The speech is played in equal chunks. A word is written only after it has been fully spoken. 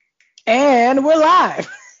And we're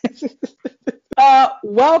live.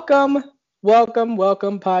 Welcome,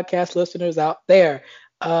 podcast listeners out there.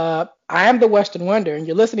 I am the Western Wonder, and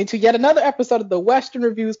you're listening to yet another episode of the Western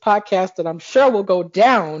Reviews podcast that I'm sure will go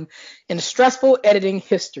down in stressful editing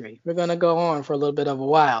history. We're going to go on for a little bit of a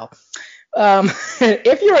while.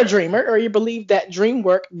 If you're a dreamer or you believe that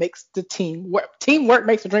teamwork makes the dream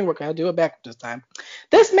work, I'll do it back this time.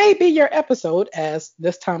 This may be your episode, as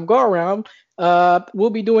this time go around,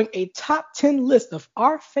 we'll be doing a top 10 list of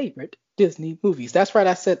our favorite Disney movies. That's right,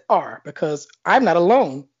 I said "our" because I'm not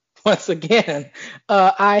alone. Once again,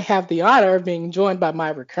 I have the honor of being joined by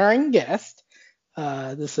my recurring guest.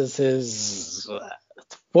 This is his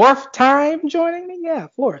fourth time joining me. Yeah,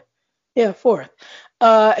 fourth.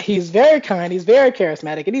 He's very kind, he's very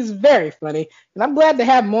charismatic, and he's very funny. And I'm glad to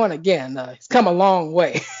have him on again. He's come a long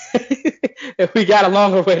way. We got a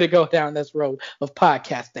longer way to go down this road of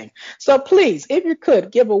podcasting. So please, if you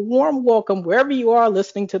could, give a warm welcome wherever you are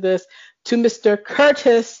listening to this to Mr.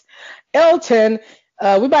 Curtis Elton.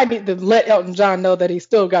 We might need to let Elton John know that he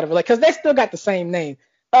still got to relate, because they still got the same name.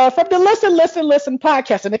 From the Listen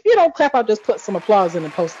podcast. And if you don't clap, I'll just put some applause in the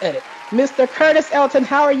post edit. Mr. Curtis Elton,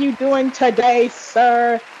 how are you doing today,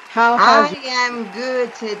 sir? I am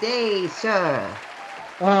good today, sir.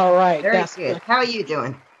 All right. Very good. How are you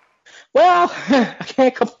doing? Well, I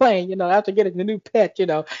can't complain. After getting a new pet,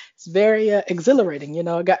 it's very exhilarating.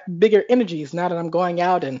 I got bigger energies now that I'm going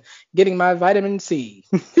out and getting my vitamin C.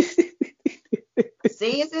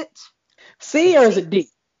 C, is it? C or is it D?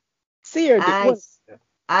 C or D?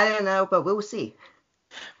 I don't know, but we'll see.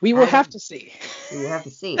 We will have to see. We will have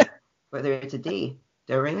to see whether it's a D.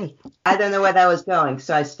 Don't really. I don't know where that was going,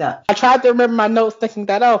 so I stopped. I tried to remember my notes thinking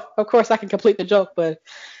that, of course I can complete the joke, but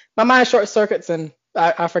my mind short circuits and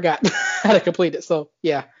I forgot how to complete it. So,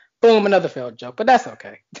 yeah. Boom, another failed joke, but that's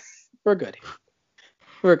okay. We're good.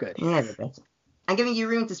 Yeah, I'm giving you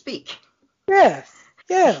room to speak. Yes.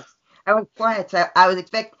 I went quiet. I was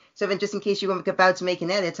expecting, so then just in case you were about to make an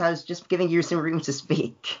edit, I was just giving you some room to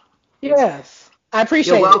speak. Yes. I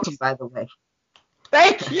appreciate it. You're welcome, by the way.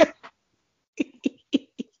 Thank you.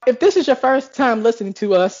 If this is your first time listening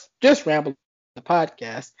to us just ramble the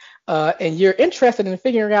podcast, and you're interested in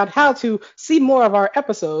figuring out how to see more of our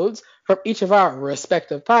episodes from each of our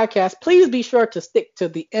respective podcasts, please be sure to stick to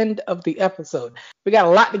the end of the episode. We got a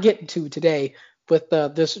lot to get into today with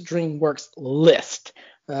this DreamWorks list.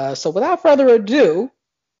 So without further ado,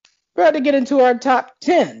 we're going to get into our top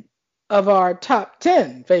 10 of our top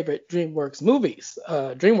 10 favorite DreamWorks movies.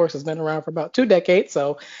 DreamWorks has been around for about 2 decades,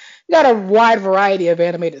 so we got a wide variety of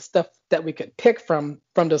animated stuff that we could pick from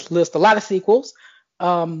this list. A lot of sequels,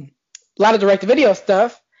 a lot of direct-to-video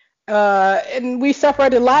stuff, and we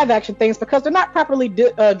separated live-action things because they're not properly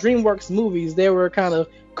DreamWorks movies. They were kind of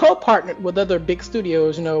co-partnered with other big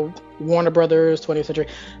studios, Warner Brothers, 20th Century,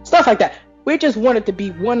 stuff like that. We just wanted to be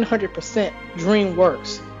 100%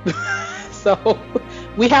 DreamWorks. So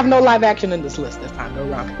we have no live action in this list this time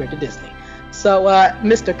around compared to Disney. So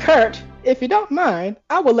Mr. Kurt, if you don't mind,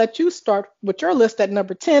 I will let you start with your list at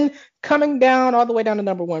number 10, coming down all the way down to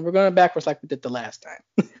number 1. We're going backwards like we did the last time.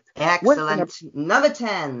 Excellent. Number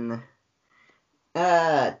 10.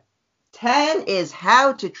 10 is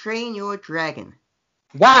How to Train Your Dragon.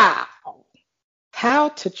 Wow. How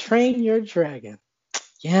to Train Your Dragon.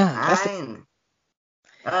 Yeah.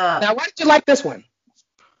 Now, why did you like this one?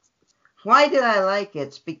 Why did I like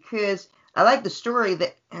it? Because I like the story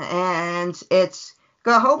and it's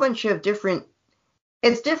got a whole bunch of different.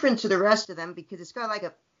 It's different to the rest of them because it's got like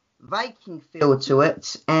a Viking feel to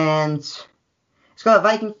it, and it's got a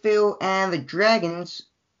Viking feel, and the dragons.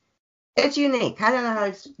 It's unique. I don't know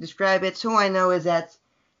how to describe it. So all I know is that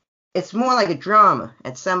it's more like a drama.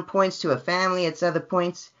 At some points to a family, at other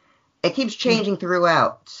points. It keeps changing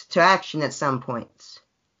throughout to action at some points.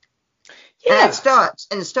 Yeah.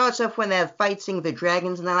 And it starts off when they're fighting the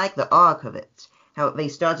dragons, and I like the arc of it. How they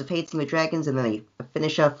start off hating the dragons, and then they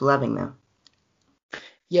finish off loving them.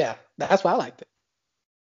 Yeah, that's why I liked it.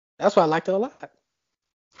 That's why I liked it a lot.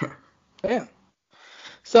 Yeah.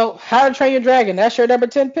 So, How to Train Your Dragon, that's your number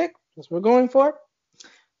 10 pick? That's what we're going for?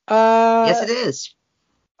 Yes, it is.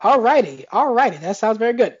 Alrighty. That sounds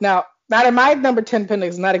very good. Now my number 10 pick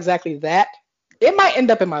is not exactly that. It might end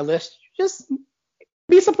up in my list. Just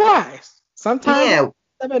be surprised. Sometimes.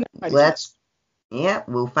 Yeah.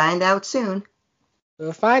 We'll find out soon.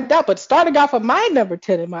 We'll find out. But starting off with my number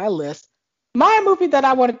 10 in my list, my movie that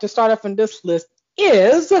I wanted to start off in this list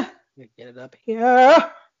is, let me get it up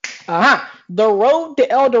here. The Road to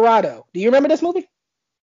El Dorado. Do you remember this movie?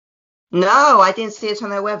 No, I didn't see it on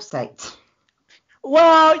their website.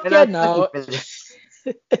 Well,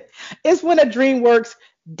 it's one of DreamWorks'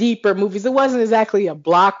 deeper movies. It wasn't exactly a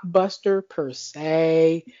blockbuster per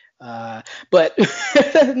se, but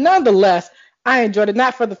nonetheless, I enjoyed it.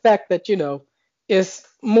 Not for the fact that, it's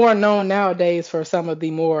more known nowadays for some of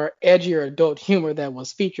the more edgier adult humor that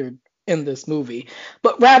was featured in this movie,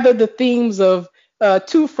 but rather the themes of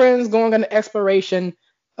two friends going on an exploration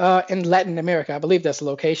in Latin America. I believe that's the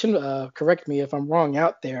location. Correct me if I'm wrong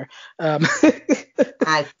out there. Um,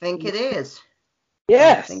 I think it is. I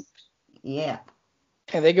yes. think, yeah.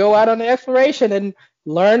 And they go out on the exploration and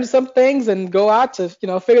learn some things and go out to,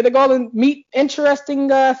 figure the goal and meet interesting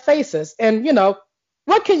faces. And,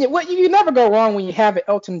 what you never go wrong when you have an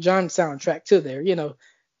Elton John soundtrack too there. You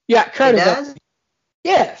got It Curtis. does?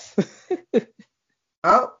 Yes.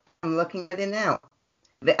 Oh, I'm looking at it now.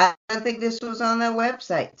 I don't think this was on their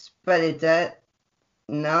website, but it does.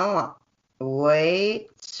 No,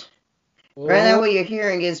 wait. Right now, what you're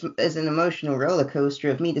hearing is an emotional roller coaster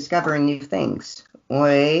of me discovering new things.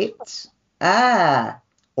 Wait. Ah.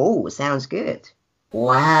 Oh, sounds good.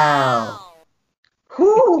 Wow.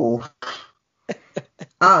 Whew.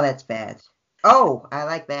 Oh, that's bad. Oh, I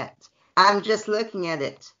like that. I'm just looking at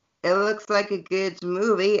it. It looks like a good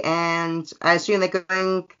movie, and I assume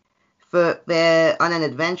they're on an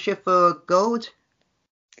adventure for gold.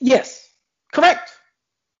 Yes. Correct.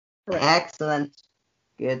 Excellent.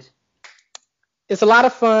 Good. It's a lot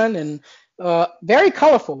of fun and very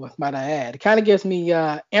colorful, might I add. It kind of gives me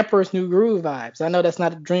Emperor's New Groove vibes. I know that's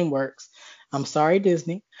not a DreamWorks. I'm sorry,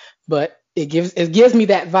 Disney, but it gives me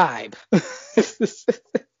that vibe.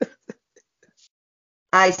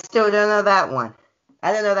 I still don't know that one.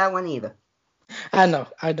 I don't know that one either. I know.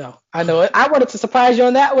 I wanted to surprise you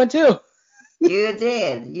on that one too. You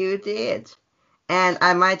did. And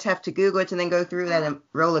I might have to Google it and then go through that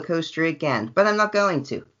roller coaster again. But I'm not going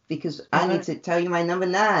to, because I need to tell you my number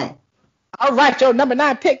 9. All right, your number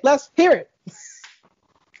 9 pick. Let's hear it.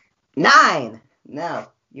 9! No,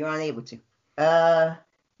 you're unable to.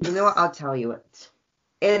 You know what? I'll tell you it.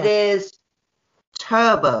 It is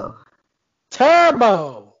Turbo.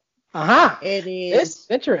 Turbo. Uh-huh. It is. It's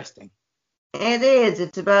interesting. It is.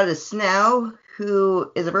 It's about a snail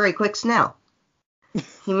who is a very quick snail.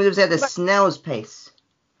 He moves at a snail's pace,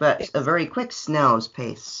 but a very quick snail's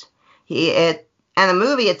pace. And the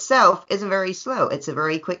movie itself isn't very slow. It's a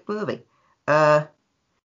very quick movie.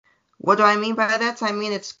 What do I mean by that? I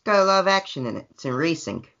mean it's got a lot of action in it. It's in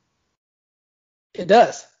racing. It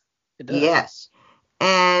does. Yes.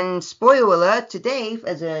 And spoiler alert, today,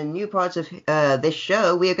 as a new part of this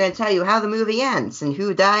show, we are going to tell you how the movie ends and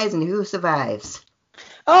who dies and who survives.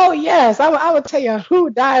 Oh yes, I would tell you who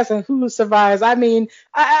dies and who survives. I mean,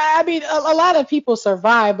 a lot of people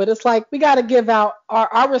survive, but it's like we got to give out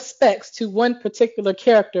our respects to one particular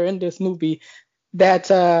character in this movie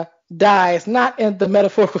that dies, not in the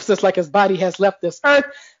metaphorical sense like his body has left this earth,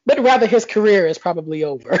 but rather his career is probably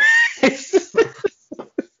over.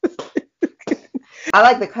 I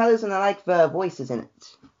like the colors and I like the voices in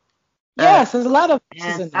it. Yes, there's a lot of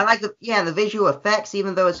voices in it. I like the visual effects.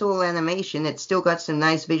 Even though it's all animation, it's still got some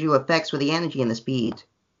nice visual effects with the energy and the speed.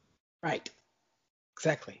 Right.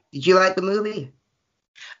 Exactly. Did you like the movie?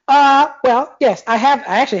 Well, yes, I have.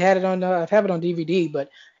 I actually had it on. I have it on DVD, but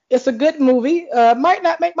it's a good movie. Might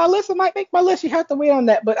not make my list. It might make my list. You have to wait on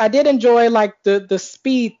that. But I did enjoy like the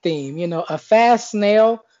speed theme. A fast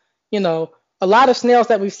snail. A lot of snails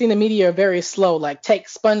that we've seen in media are very slow. Like take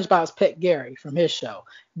SpongeBob's pet Gary from his show.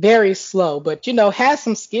 Very slow, but has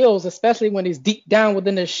some skills, especially when he's deep down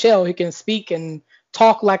within his shell. He can speak and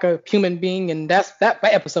talk like a human being, and that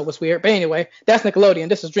episode was weird. But anyway, that's Nickelodeon.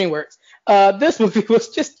 This is DreamWorks. This movie was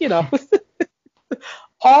just,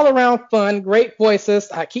 all around fun, great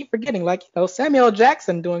voices. I keep forgetting, like, Samuel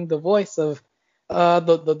Jackson doing the voice of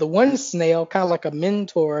the one snail, kind of like a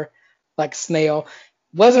mentor, like snail.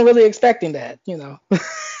 Wasn't really expecting that,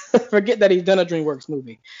 Forget that he's done a DreamWorks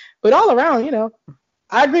movie. But all around,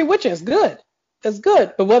 I agree with you. It's good. It's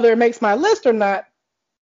good. But whether it makes my list or not,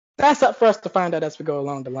 that's up for us to find out as we go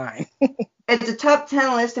along the line. It's a top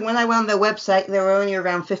 10 list, and when I went on their website, there were only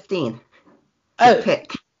around 15 to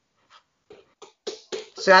pick.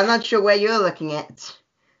 So I'm not sure where you're looking at,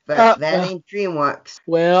 but that ain't DreamWorks.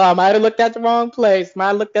 Well, I might have looked at the wrong place. Might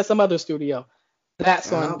have looked at some other studio.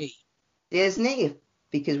 That's on me. Disney,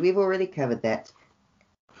 because we've already covered that.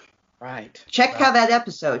 Right. Check out that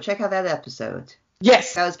episode.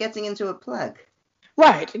 Yes. I was getting into a plug.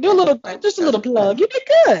 Right. Do a little plug. You did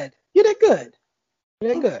good.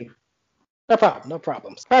 Thank you. No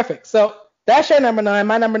problems. Perfect. So that's your number 9.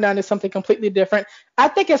 My number 9 is something completely different. I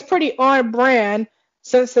think it's pretty on brand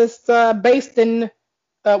since it's based in,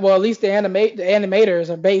 at least the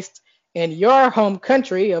animators are based in your home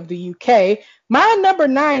country of the UK, my number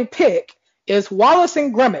 9 pick is Wallace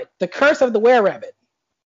and Gromit: The Curse of the Were-Rabbit.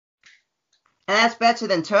 And that's better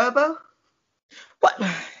than Turbo? What?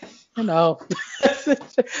 You know,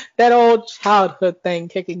 that old childhood thing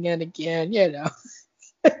kicking in again, you know.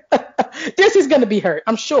 This is going to be hurt,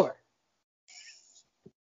 I'm sure.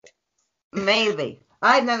 Maybe.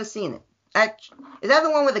 I've never seen it. Is that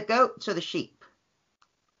the one with the goats or the sheep?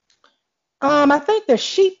 I think the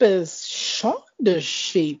sheep is Shaun the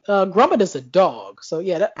sheep. Gromit is a dog, so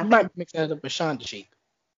yeah, that might mix that up with Shaun the sheep.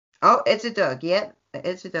 Oh, it's a dog. Yep,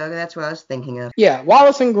 it's a dog. That's what I was thinking of. Yeah,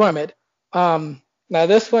 Wallace and Gromit. Now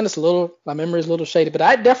this one is my memory is a little shady, but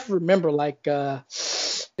I definitely remember like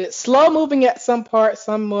it's slow moving at some parts,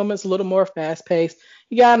 some moments a little more fast paced.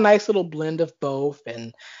 You got a nice little blend of both,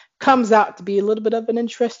 and comes out to be a little bit of an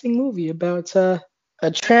interesting movie about a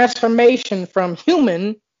transformation from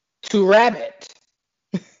human to rabbit.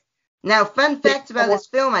 Now, fun fact about this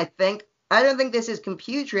film, I don't think this is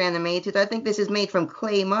computer animated. I think this is made from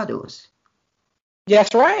clay models.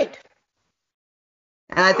 Yes, right.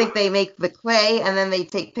 And I think they make the clay and then they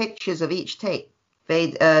take pictures of each take.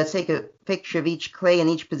 They take a picture of each clay in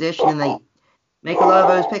each position and they make a lot of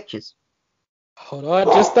those pictures. Hold on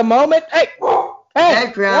just a moment. Hey,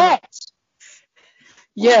 that Gromit.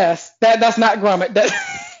 Yes, that's not Gromit.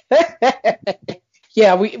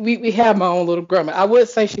 Yeah, we have my own little Gromit. I would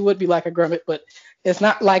say she would be like a Gromit, but it's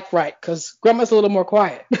not like right because Grumit's a little more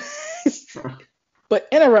quiet. But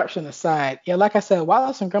interruption aside, yeah, like I said,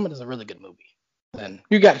 Wallace and Gromit is a really good movie. And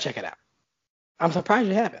you got to check it out. I'm surprised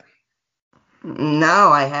you haven't. No,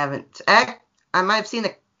 I haven't. I might have seen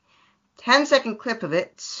a 10-second clip of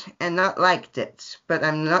it and not liked it, but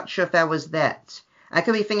I'm not sure if that was that. I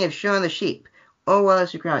could be thinking of Shaun the Sheep or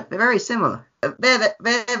Wallace and Gromit. They're very similar. They're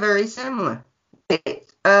very similar.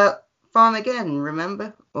 Farm Again,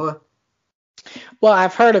 remember? Or well,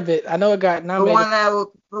 I've heard of it. I know it got nominated.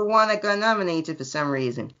 The one that got nominated for some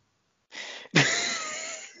reason.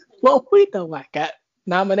 Well, we know I got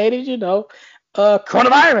nominated,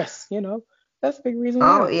 coronavirus, that's a big reason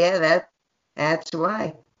why. Oh, yeah, that's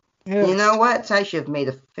why. Yeah. You know what? I should have made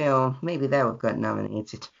a film. Maybe that would have got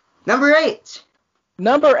nominated. Number 8.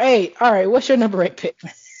 Number 8. All right, what's your number 8 pick?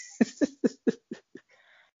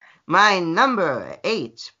 My number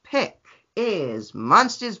 8 pick is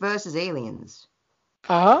Monsters vs. Aliens.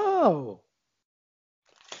 Oh.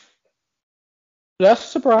 That's a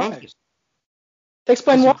surprise. Thank you.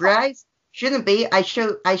 Explain why. Surprise? Shouldn't be. I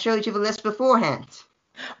showed you the list beforehand.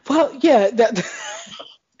 Well, yeah,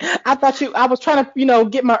 I was trying to,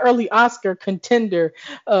 get my early Oscar contender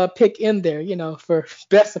pick in there, for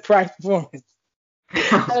best surprise performance.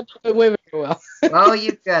 That did very well. Oh,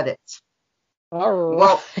 you got it. All right.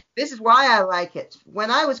 Well, this is why I like it.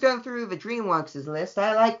 When I was going through the DreamWorks list,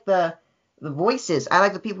 I like the voices. I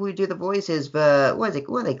like the people who do the voices. What are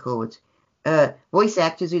they called? Voice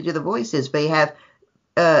actors who do the voices. They have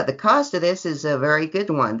the cast of this is a very good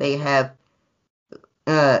one. They have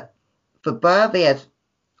for Bob, they have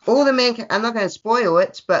all the main. I'm not going to spoil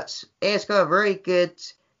it, but it's got a very good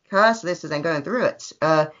cast list as I'm going through it.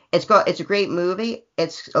 It's a great movie.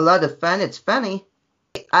 It's a lot of fun. It's funny.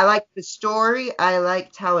 I liked the story. I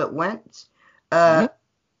liked how it went.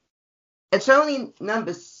 It's only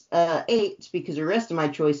number 8 because the rest of my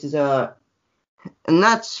choices are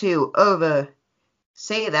not to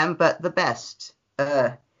oversay them, but the best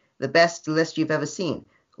list you've ever seen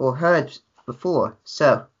or heard before.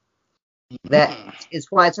 So that is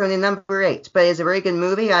why it's only number 8. But it's a very good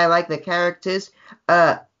movie. I like the characters,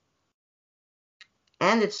 and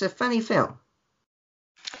it's a funny film.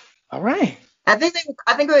 All right. I think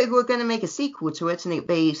they were going to make a sequel to it, and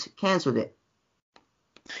they canceled it.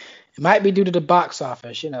 It might be due to the box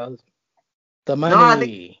office, the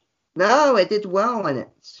money. No, it did well in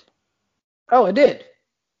it. Oh, it did?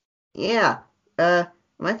 Yeah. Am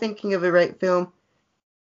I thinking of the right film?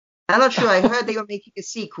 I'm not sure. I heard they were making a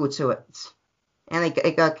sequel to it, and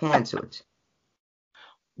it got canceled.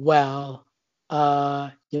 Well,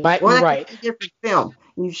 you might be right. It's a different film.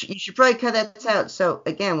 You should probably cut that out. So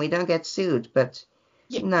again, we don't get sued. But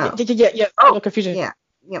no. Yeah. Oh, confusion. Yeah.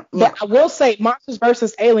 But I will say, Monsters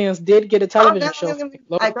vs. Aliens did get a television show.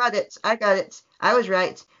 I got it. I was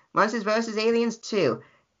right. Monsters vs. Aliens 2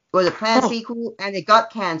 was a planned sequel, and it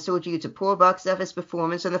got cancelled due to poor box office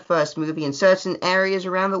performance in the first movie in certain areas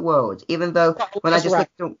around the world. Even though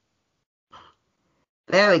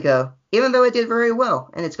there we go. Even though it did very well,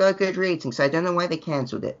 and it's got a good rating, so I don't know why they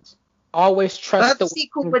cancelled it. Always trust the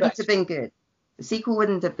sequel wouldn't have been good. The sequel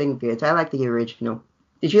wouldn't have been good. I like the original.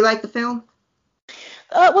 Did you like the film?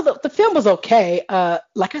 Well, the film was okay.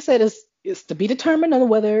 Like I said, It's to be determined on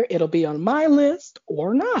whether it'll be on my list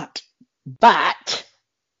or not. But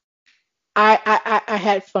I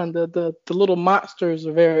had fun. The little monsters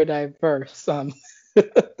are very diverse. I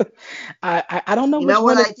don't know You which know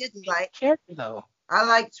what one is I didn't like? character though. I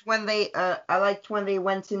liked when they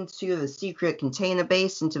went into the secret container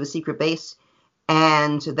base, into the secret base,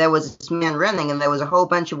 and there was this man running, and there was a whole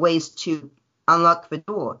bunch of ways to unlock the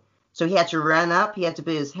door. So he had to run up, he had to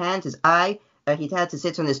put his hand, his eye, he had to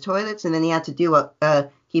sit on his toilets, and then he had to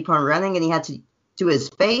keep on running, and he had to do his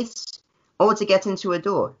face, all to get into a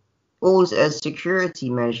door. All security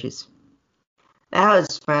measures. That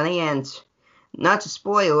was funny, and not to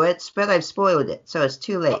spoil it, but I've spoiled it, so it's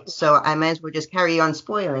too late. So I may as well just carry on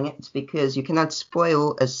spoiling it, because you cannot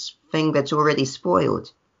spoil a thing that's already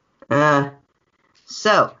spoiled.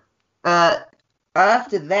 So, after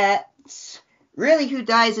that, really, who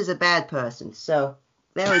dies is a bad person. So,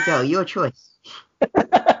 there we go. Your choice.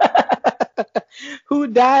 Who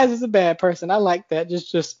dies is a bad person. I like that.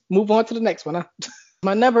 Just move on to the next one. Huh?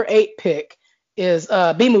 My number 8 pick is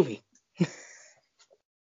B movie.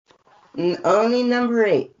 Only number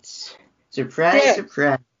 8. Surprise, Yeah.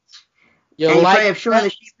 surprise. You And you like probably have Shaun the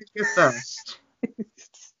Sheep as your first.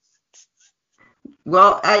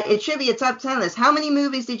 Well, it should be a top 10 list. How many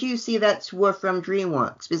movies did you see that were from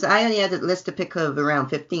DreamWorks? Because I only had a list to pick of around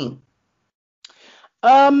 15.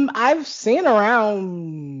 I've seen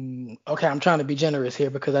around. Okay, I'm trying to be generous here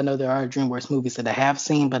because I know there are DreamWorks movies that I have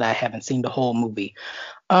seen, but I haven't seen the whole movie.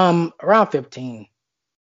 Around 15,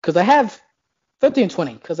 because I have 15,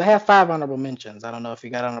 20, because I have 5 honorable mentions. I don't know if you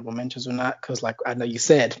got honorable mentions or not, because like I know you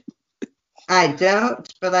said. I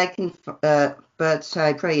don't, but I can. But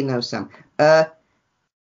I probably know some.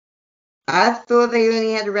 I thought they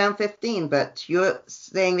only had around 15, but you're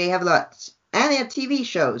saying they have lots. And they have TV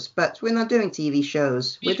shows, but we're not doing TV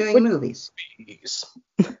shows. We're doing movies.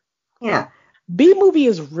 Yeah. B movie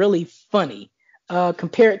is really funny.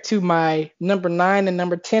 Compared to my number 9 and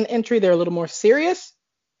number 10 entry, they're a little more serious.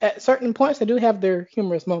 At certain points, they do have their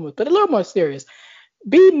humorous moments, but a little more serious.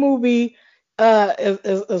 B movie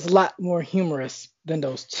is a lot more humorous than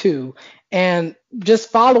those two. And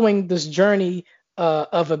just following this journey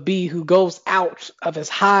of a bee who goes out of his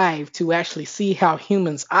hive to actually see how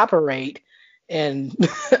humans operate and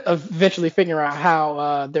eventually figure out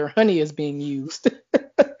how their honey is being used.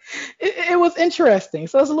 It was interesting.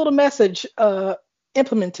 So there's a little message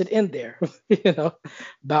implemented in there,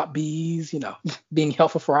 about bees, being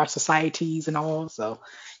helpful for our societies and all. So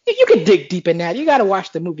you can dig deep in that. You got to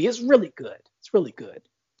watch the movie. It's really good. It's really good.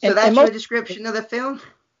 So that's your description of the film?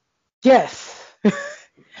 Yes.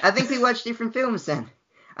 I think we watched different films then.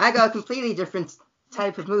 I got a completely different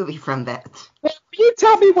type of movie from that. Well, you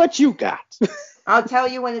tell me what you got. I'll tell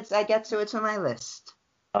you when I get to it's on my list.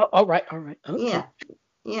 Oh, all right. Okay.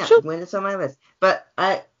 Yeah, sure. When it's on my list. But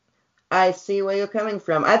I see where you're coming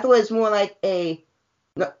from. I thought it was more like a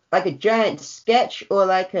giant sketch or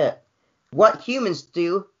like a what humans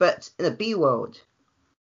do, but in a bee world.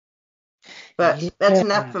 But that's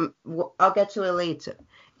enough from. I'll get to it later.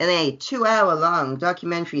 In a 2-hour-long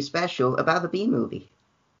documentary special about the bee movie.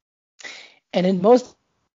 And then most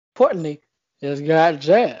importantly, it's got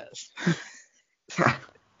jazz.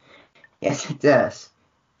 Yes, it does.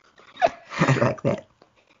 I like that.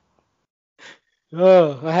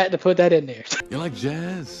 Oh, I had to put that in there. You like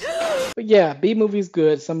jazz? But yeah, B movie's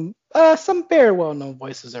good. Some very well known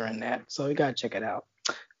voices are in that, so you gotta check it out.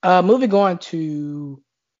 Moving on to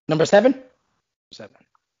number 7.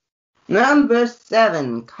 Number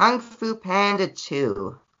 7, Kung Fu Panda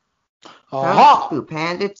 2. Kung Fu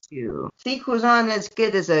Panda 2. Sequels aren't as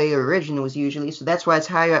good as the originals usually, so that's why it's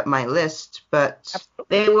higher up my list, but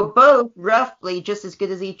they were both roughly just as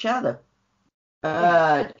good as each other.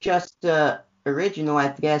 Original, I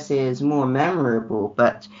guess, is more memorable,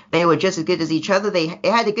 but they were just as good as each other. It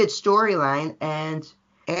had a good storyline, and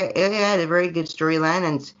it had a very good storyline,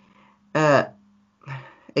 and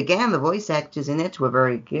again, the voice actors in it were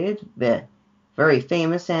very good. They're very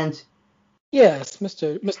famous, and yes,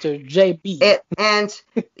 Mr. JB.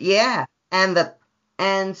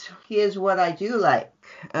 And here's what I do like,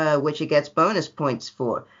 which it gets bonus points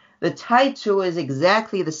for. The title is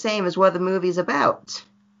exactly the same as what the movie's about.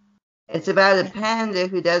 It's about a panda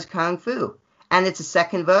who does kung fu, and it's a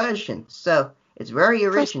second version, so it's very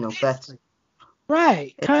original. But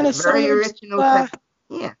right, kind of very original.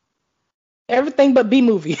 Yeah. Everything but B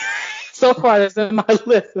movie so far that's in my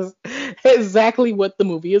list is exactly what the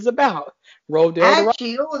movie is about.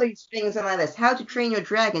 Actually, all these things on my list. How to Train Your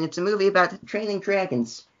Dragon. It's a movie about training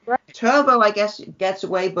dragons. Right. Turbo, I guess, gets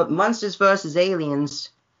away, but Monsters vs. Aliens.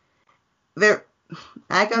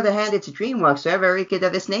 I gotta hand it to DreamWorks. They're very good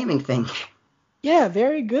at this naming thing. Yeah,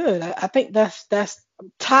 very good. I think that's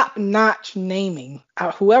top notch naming.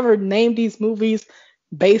 Whoever named these movies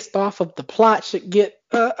based off of the plot should get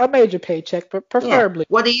a major paycheck, but Yeah. preferably.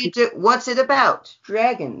 What do you do? What's it about?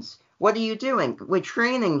 Dragons. What are you doing? We're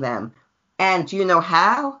training them. And do you know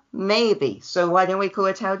how? Maybe. So why don't we call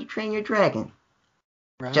it How to Train Your Dragon?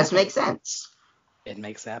 Just makes Right. sense. It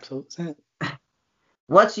makes absolute sense.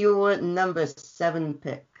 What's your number 7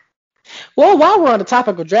 pick? Well, while we're on the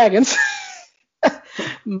topic of dragons,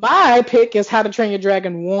 my pick is How to Train Your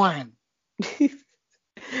Dragon 1. Same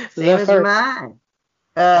The as first. mine.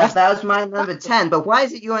 That's That was my number 10. But why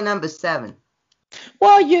is it your number 7?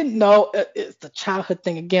 Well, it's the childhood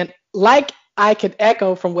thing again. Like I could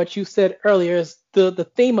echo from what you said earlier, is the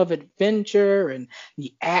theme of adventure and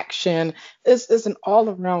the action. Is an all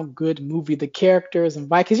around good movie. The characters and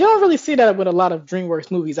Vikings. You don't really see that with a lot of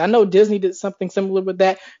DreamWorks movies. I know Disney did something similar with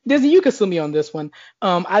that. Disney, you can sue me on this one.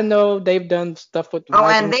 I know they've done stuff with the Oh,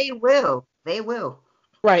 and Vikings, they will. They will.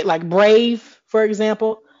 right? Like Brave, for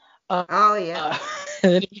example. Uh, Oh, yeah.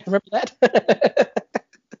 uh, remember that?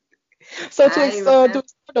 So I to remember. explore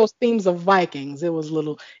those themes of Vikings, it was a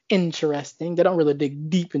little interesting. They don't really dig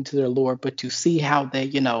deep into their lore, but to see how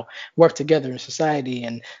they, work together in society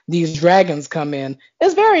and these dragons come in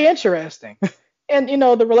is very interesting. And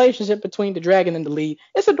the relationship between the dragon and the lead,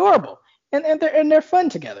 it's adorable. And they're fun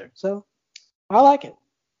together. So I like it.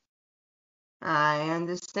 I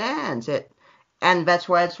understand it. And that's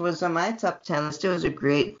why it was on my top 10 list. It was a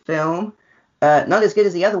great film. Not as good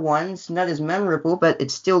as the other ones, not as memorable, but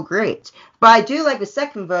it's still great. But I do like the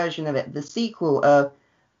second version of it, the sequel of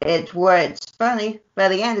it, where it's funny, but at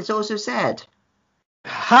the end it's also sad.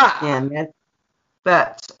 Ha! Yeah,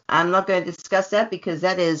 but I'm not going to discuss that because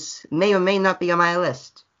that is may or may not be on my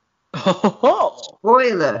list. Oh,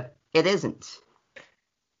 Spoiler, it isn't.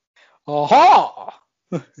 oh,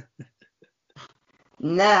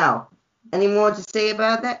 Now, any more to say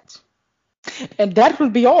about that? and that will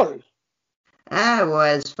be all. Well,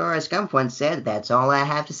 as Forrest Gump once said, that's all I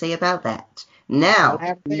have to say about that. That's all Now, I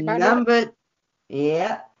have to say about that.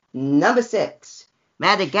 yeah, number 6. Your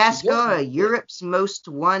Madagascar, Europe's Most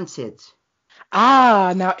Wanted.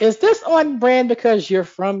 Now is this on brand because you're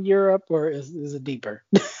from Europe, or is it deeper?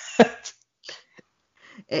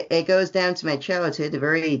 It goes down to my childhood, a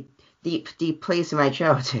very deep, deep place in my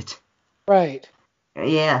childhood. Right.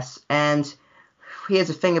 Yes, and here's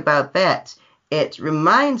the thing about that. It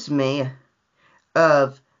reminds me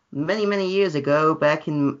of many, many years ago, back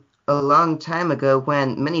in a long time ago,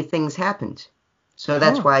 when many things happened. So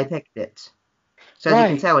that's Oh, why I picked it. So as you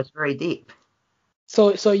can right. tell, it's very deep.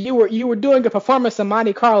 So you were doing a performance in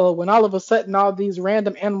Monte Carlo when all of a sudden all these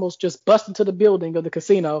random animals just bust into the building of the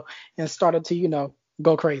casino and started to,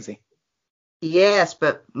 go crazy. Yes,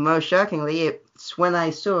 but most shockingly, it's when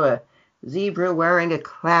I saw a zebra wearing a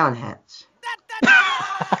clown hat.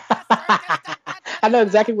 I know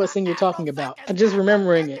exactly what scene you're talking about. I'm just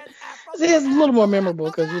remembering it. See, it's a little more memorable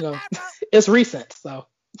because, it's recent. So,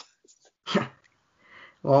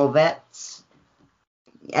 Well, that's,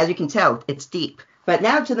 as you can tell, it's deep. But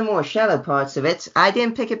now to the more shallow parts of it. I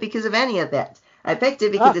didn't pick it because of any of that. I picked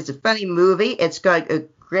it because ah, it's a funny movie. It's got a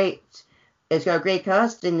great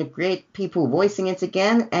cast and great people voicing it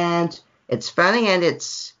again, and it's funny and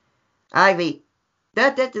it's Ivy.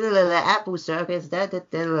 That little apple circus, that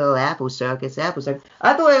little apple circus, apple circus.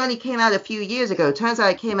 I thought it only came out a few years ago. Turns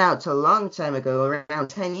out it came out a long time ago, around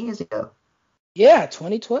 10 years ago. yeah,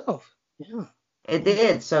 2012. Yeah. It Yeah.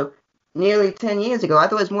 did. So nearly 10 years ago. I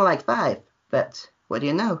thought it was more like 5. But what do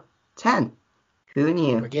you know? 10. Who We're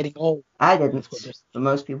knew? getting old. I That's what didn't, this. but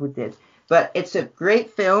most people did. But it's a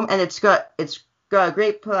great film, and it's got a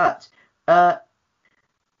great plot. Uh,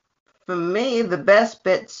 for me, the best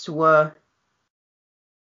bits were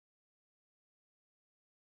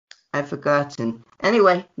I've forgotten.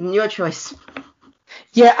 Anyway, your choice.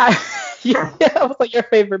 Yeah, yeah, that was like your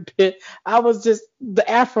favorite bit. I was just the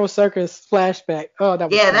Afro Circus flashback. Oh, that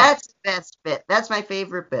was Yeah, funny. that's the best bit. That's my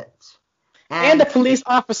favorite bit. And the And police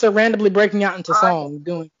officer randomly breaking out into oh song,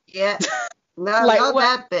 doing yeah, no, like not what?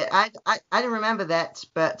 that bit. I don't remember that,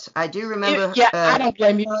 but I do remember Yeah, I don't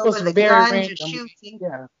blame you. It her was with a very gun just random. shooting,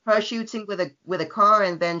 Yeah, her shooting with a car,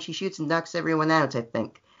 and then she shoots and knocks everyone out. I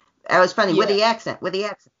think that was funny with yeah. the accent. With the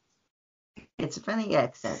accent, it's a funny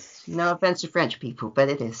accent. No offense to French people, but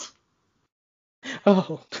it is.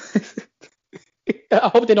 Oh, I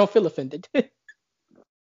hope they don't feel offended.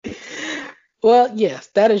 Well, yes,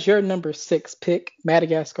 that is your number 6 pick,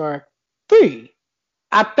 Madagascar 3.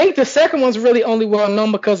 I think the second one's really only well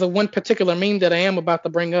known because of one particular meme that I am about to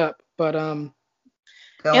bring up. But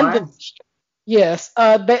Go in the on. Yes.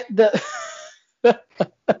 The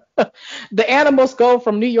the animals go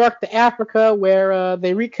from New York to Africa, where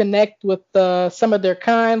they reconnect with some of their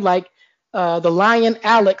kind. Like the lion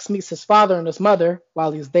Alex meets his father and his mother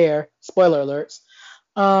while he's there. Spoiler alerts.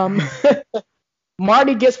 Um,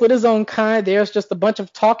 Marty gets with his own kind. There's just a bunch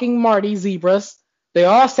of talking Marty zebras. They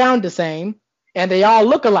all sound the same, and they all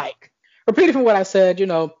look alike. Repeating from what I said,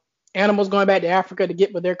 animals going back to Africa to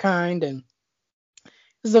get with their kind, and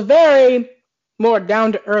it's a very more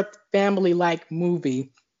down to earth family like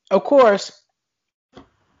movie. Of course,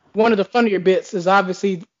 one of the funnier bits is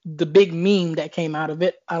obviously the big meme that came out of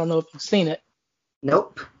it. I don't know if you've seen it.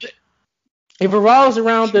 Nope. It revolves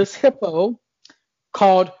around this hippo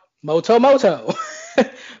called Moto Moto,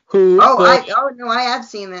 who Oh no, I have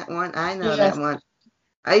seen that one. I know that yes, one.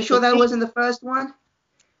 Are you sure that wasn't the first one?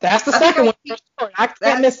 that's the I think second one. keep, I can't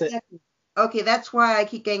that's miss it. okay. That's why I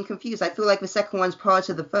keep getting confused. I feel like the second one's part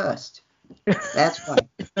of the first. That's why.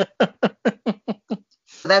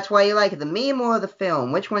 That's why you like it. The meme or the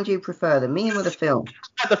film? Which one do you prefer, the meme or the film?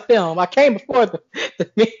 The film. I came before the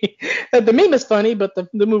meme. The meme is funny, but the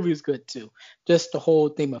movie is good too. Just the whole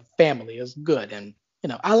theme of family is good, and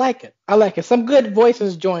I like it. I like it. Some good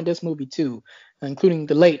voices joined this movie too, including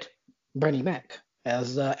the late Bernie Mac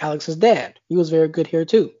as Alex's dad. He was very good here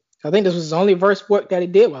too. I think this was his only verse work that he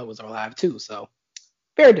did while he was alive too. So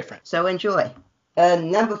very different. So enjoy.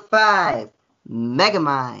 Number 5,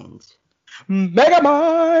 Megamind.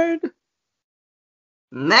 Megamind.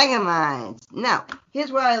 Megamind. Now,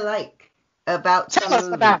 here's what I like about Tell some us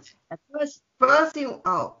about movies. At first thing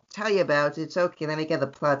I'll tell you about, it's okay, let me get the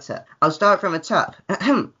plot up. I'll start from the top. it.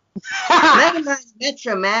 Megamind and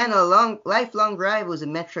Metro Man are lifelong rivals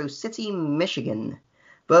in Metro City, Michigan.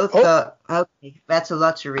 Both Oh. okay, that's a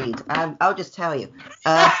lot to read. I'll just tell you.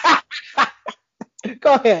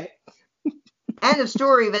 Go ahead. End of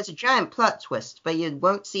story, there's a giant plot twist, but you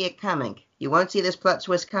won't see it coming. You won't see this plot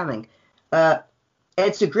twist coming.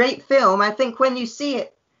 It's a great film. I think when you see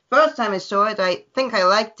it, first time I saw it, I think I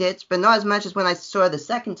liked it, but not as much as when I saw it the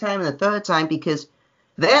second time and the third time, because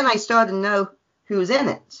then I started to know who's in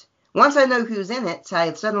it. Once I know who's in it,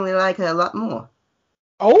 I suddenly like it a lot more.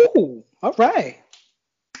 Oh, all right.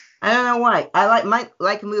 I don't know why. Might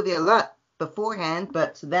like a movie a lot beforehand,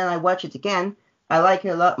 but then I watch it again, I like it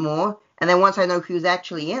a lot more. And then once I know who's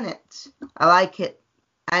actually in it, I like it.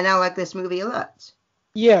 I now like this movie a lot.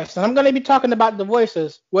 Yes, and I'm going to be talking about the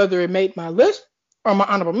voices, whether it made my list or my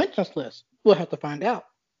honorable mentions list. We'll have to find out.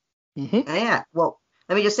 Yeah, well,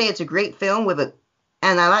 let me just say it's a great film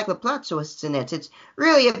and I like the plot twists in it. It's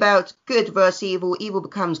really about good versus evil. Evil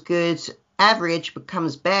becomes good. Average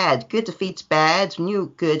becomes bad. Good defeats bad.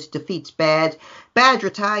 New good defeats bad. Bad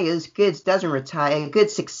retires. Good doesn't retire.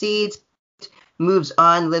 Good succeeds, moves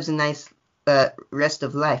on, lives a nice rest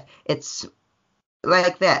of life. It's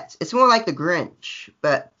like that. It's more like the Grinch,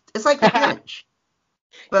 but it's like the Grinch.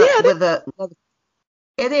 But Yeah,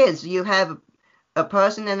 it is. You have a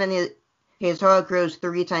person and then his heart grows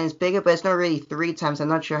 3 times bigger, but it's not really 3 times. I'm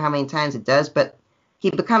not sure how many times it does, but he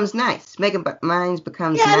becomes nice. Mega Minds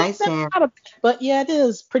becomes nice, and but yeah, it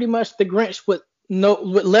is pretty much the Grinch with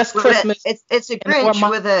less Christmas. It's a and more Grinch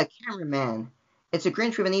with a cameraman. It's a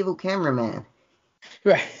Grinch with an evil cameraman.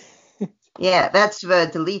 Right. Yeah, that's the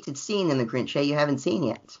deleted scene in the Grinch you haven't seen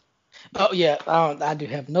yet. Oh yeah, I do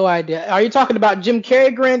have no idea. Are you talking about Jim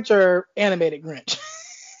Carrey Grinch or animated Grinch?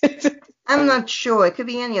 I'm not sure. It could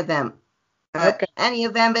be any of them. Okay. Any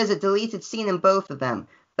of them. There's a deleted scene in both of them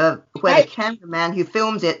where the cameraman who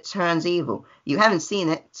films it turns evil. You haven't seen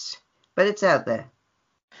it, but it's out there.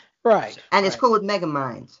 Right. And it's called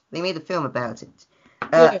Megamind. They made a film about it.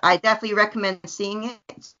 Yeah. I definitely recommend seeing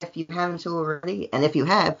it if you haven't already, and if you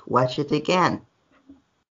have, watch it again.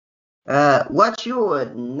 What's your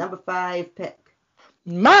number 5 pick?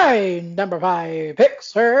 My number 5 pick,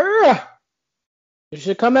 sir. It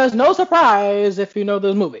should come as no surprise if you know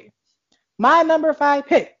this movie. My number 5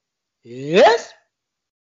 pick is.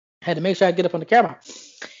 Had to make sure I get up on the camera.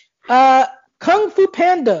 Kung Fu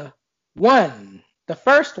Panda 1, the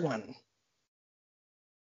first one.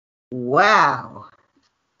 Wow.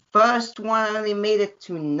 First one only made it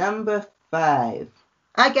to number 5.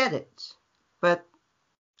 I get it, but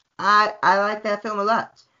I like that film a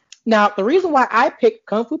lot. Now, the reason why I picked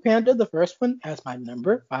Kung Fu Panda, the first one, as my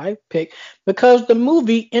number 5 pick, because the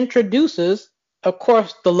movie introduces, of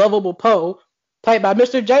course, the lovable Poe, played by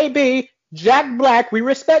Mr. J.B. Jack Black. We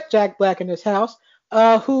respect Jack Black in this house,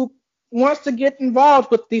 who wants to get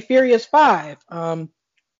involved with the Furious Five,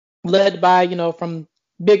 led by, from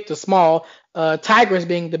big to small, Tigers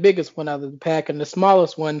being the biggest one out of the pack, and the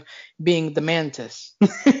smallest one being the Mantis.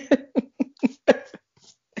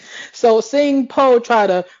 So seeing Poe try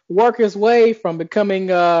to work his way from becoming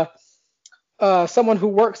someone who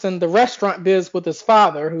works in the restaurant biz with his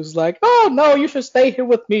father, who's like, "Oh no, you should stay here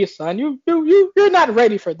with me, son. You're not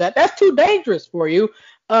ready for that. That's too dangerous for you."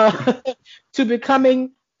 Uh, to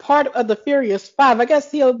becoming part of the Furious Five. I guess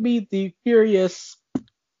he'll be the Furious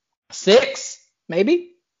Six,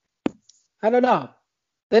 maybe. I don't know.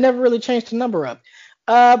 They never really changed the number up.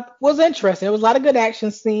 Was interesting. There was a lot of good action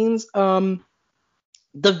scenes.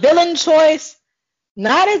 The villain choice,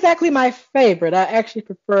 not exactly my favorite. I actually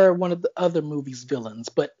prefer one of the other movie's villains,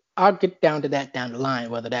 but I'll get down to that down the line,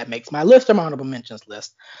 whether that makes my list or my honorable mentions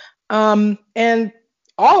list. And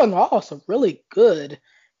all in all, it's a really good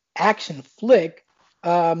action flick.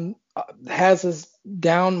 Has its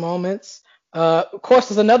down moments. Of course,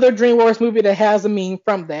 there's another DreamWorks movie that has a meme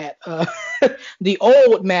from that. The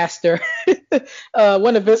Old Master,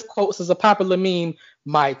 one of his quotes is a popular meme,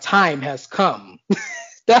 "My time has come."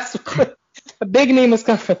 That's a big meme has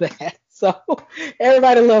come for that. So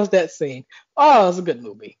everybody loves that scene. Oh, it's a good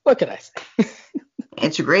movie. What can I say?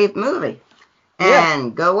 It's a great movie. Yeah,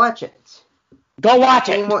 And go watch it. go watch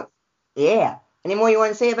Any it. more? Yeah. Any more you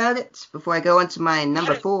want to say about it before I go on to my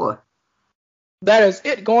number 4? That is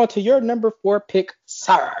it. Going to your number 4 pick,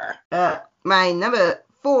 sir. My number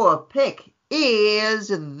 4 pick is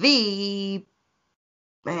the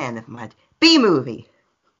never mind. B movie.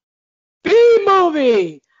 B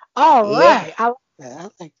movie. All Yeah. right. I like that. I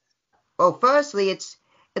like that. Well, firstly, it's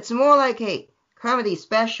more like a comedy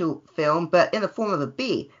special film, but in the form of a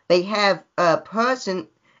bee. They have a person.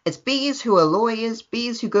 It's bees who are lawyers,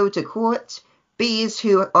 bees who go to court, bees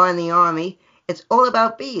who are in the army. It's all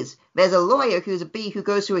about bees. There's a lawyer who's a bee who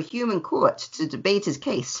goes to a human court to debate his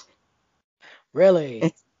case.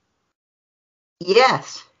 Really?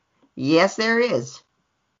 Yes. Yes, there is.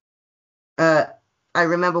 I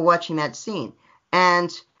remember watching that scene.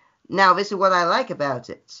 And now this is what I like about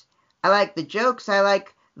it. I like the jokes. I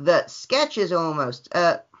like the sketches almost.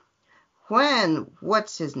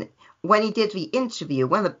 What's his name? When he did the interview,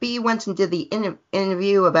 when the bee went and did the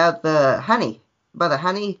interview about the honey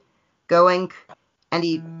going, and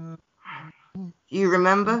you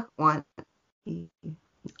remember one?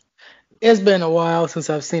 It's been a while since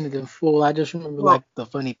I've seen it in full. I just remember Well, like the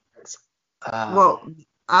funny parts. well,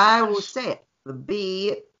 I will say it. The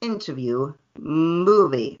bee interview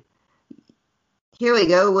movie. Here we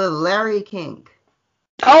go with Larry King.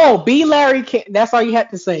 Oh, B. Larry King. That's all you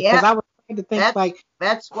had to say. Because Yeah, I was trying to think like,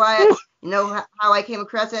 that's why you know how I came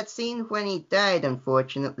across that scene when he died,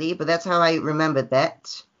 unfortunately. But that's how I remembered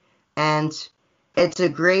that, and it's a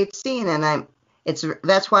great scene, and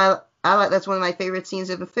that's why I like that's one of my favorite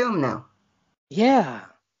scenes of the film now. yeah,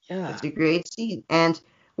 yeah. It's a great scene, and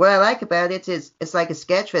what I like about it is it's like a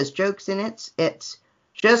sketch. There's jokes in it. It's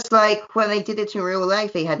just like when they did it in real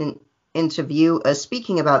life. They had an interview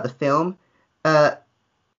speaking about the film.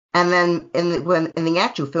 And then in the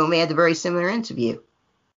actual film, they had a very similar interview.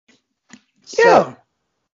 So Yeah.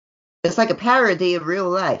 it's like a parody of real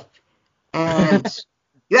life. And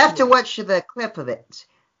you have to watch the clip of it.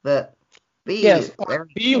 The Yes,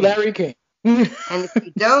 Larry B. King. Larry King. And if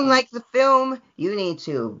you don't like the film, you need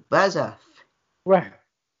to buzz off. Right.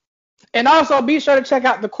 And also be sure to check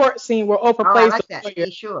out the court scene where Oprah Oh, I plays like the that. lawyer.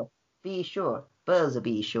 Be sure. Be sure. Buzz,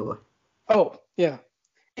 be sure. Oh, yeah.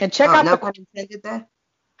 And check Oh, out no the pun intended there?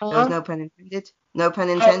 There was huh? no pun intended? No pun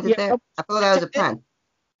Oh, intended yeah. there? I thought that was a pun.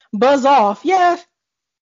 Buzz off. Yeah.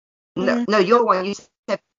 Mm. No, your one, you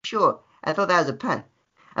said sure. I thought that was a pun.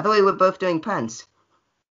 I thought we were both doing puns.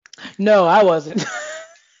 No, I wasn't.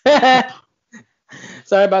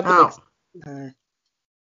 Sorry about the Oh, mix.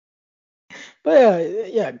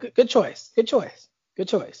 But yeah, good choice. Good choice. Good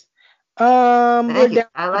choice. We're thank you. down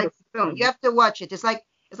I to number like the film. You 3. have to watch it. It's like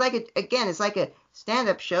a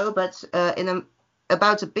stand-up show, but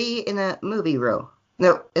about to be in a movie role.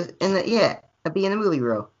 No, a be in a movie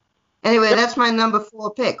role. Anyway, Yep. that's my number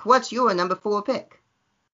 4 pick. What's your number 4 pick?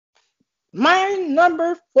 My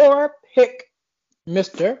number 4 pick,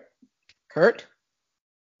 Mr. Kurt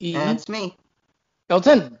E. That's me.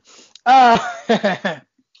 Elton. I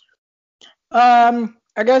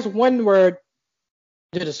guess one word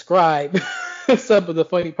to describe some of the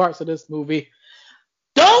funny parts of this movie.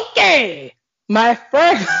 Donkey! My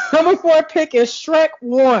first number 4 pick is Shrek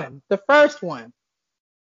 1, the first one.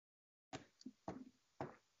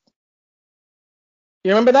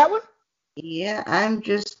 You remember that one? Yeah, I'm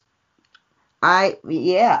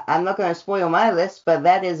not going to spoil my list, but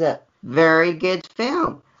that is a very good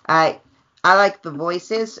film. I like the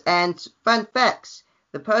voices and fun facts.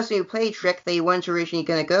 the person who played Shrek, they weren't originally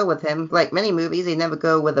going to go with him. Like many movies, they never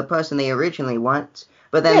go with the person they originally want,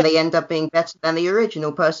 but then Yeah. they end up being better than the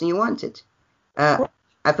original person you wanted.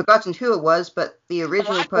 I've forgotten who it was, but the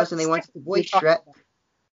original person they wanted to voice Shrek.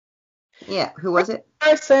 Yeah, who was it? The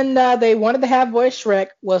person they wanted to have voice Shrek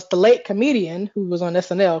was the late comedian who was on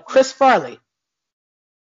SNL, Chris Farley.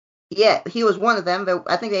 Yeah, he was one of them, but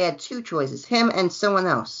I think they had two choices, him and someone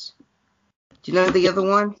else. Do you know the other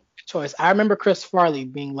one? Choice. I remember Chris Farley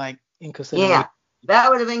being like in consideration. Yeah, that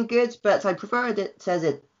would have been good, but I preferred it as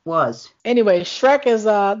it was. Anyway, Shrek is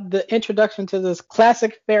the introduction to this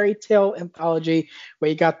classic fairy tale anthology where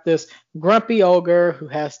you got this grumpy ogre who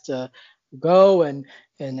has to go and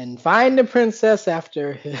find the princess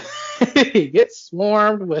after he gets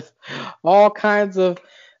swarmed with all kinds of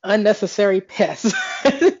unnecessary pests.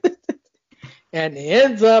 And he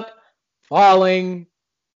ends up falling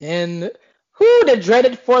in the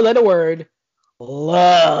dreaded four-letter word,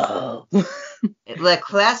 love. The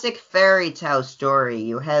classic fairy tale story.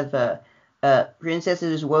 You have a princess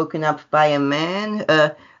who is woken up by a man.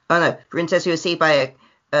 Princess who is saved by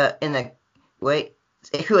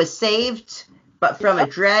who is saved but from a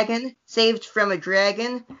dragon. Saved from a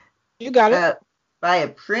dragon. You got it. By a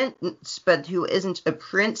prince, but who isn't a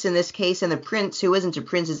prince in this case, and the prince who isn't a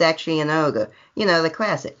prince is actually an ogre. You know, the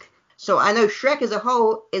classic. So I know Shrek as a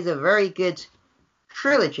whole is a very good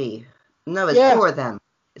trilogy. No, it's four of them.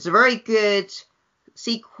 It's a very good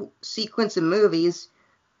sequence of movies,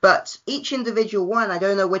 but each individual one, I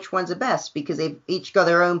don't know which one's the best because they've each got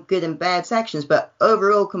their own good and bad sections, but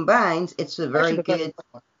overall combined, it's a very good.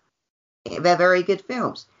 They're very good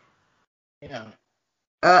films. Yeah.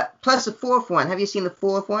 Plus the fourth one. Have you seen the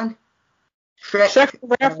fourth one? Shrek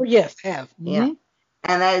Forever, yes, I have. Mm-hmm. Yeah.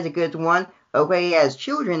 And that is a good one. Okay, he has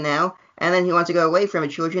children now, and then he wants to go away from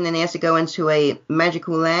his children, and he has to go into a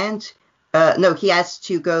magical land. No, he has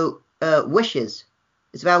to go wishes.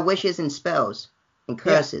 It's about wishes and spells and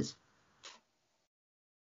curses. Yeah.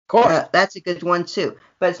 Of course. That's a good one, too.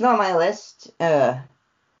 But it's not on my list. But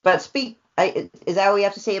is that all you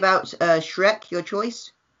have to say about Shrek, your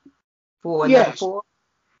choice? For number 4?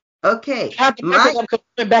 Okay. Back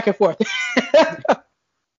and forth.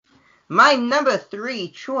 My number 3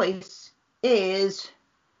 choice is,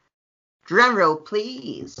 drumroll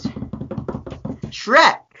please,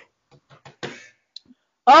 Shrek.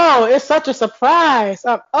 Oh, it's such a surprise.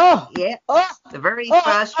 The very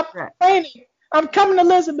first Shrek. I'm coming,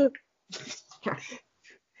 Elizabeth.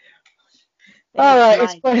 All right,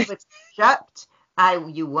 explain. Shocked.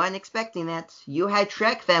 You weren't expecting that. You had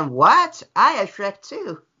Shrek, then what? I had Shrek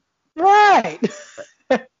too. Right.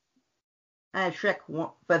 I had Shrek 1,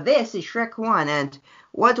 but this is Shrek 1, and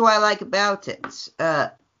what do I like about it?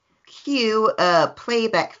 Cue a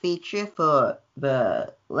playback feature for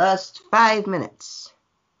the last 5 minutes.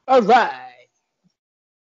 All right.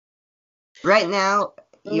 Right now,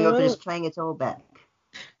 you're just playing it all back.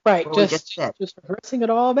 Right, just reversing it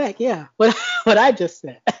all back. Yeah, what I just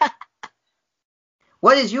said.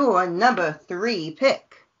 What is your number 3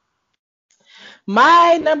 pick?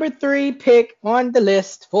 My number 3 pick on the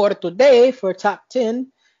list for today for top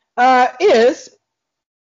 10 is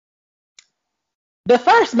the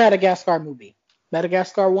first Madagascar movie,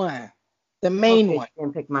 Madagascar 1, the main one. I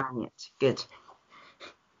didn't pick mine yet. Good.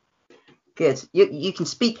 Good. You can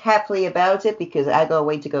speak happily about it because I got a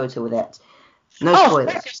way to go to with that. No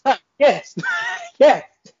spoilers. Yes. Yes.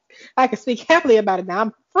 I can speak happily about it now.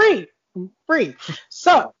 I'm free.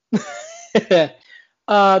 So,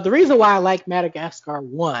 the reason why I like Madagascar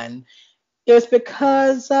 1 is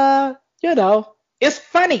because, it's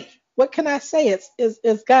funny. What can I say?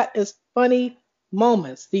 It's got its funny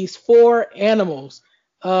moments. These 4 animals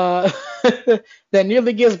that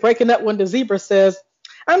nearly gets breaking up when the zebra says,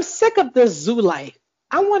 I'm sick of this zoo life.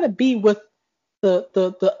 I want to be with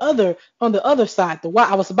the other, on the other side, the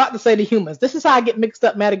wild. I was about to say the humans. This is how I get mixed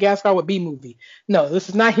up Madagascar with B-movie. No, this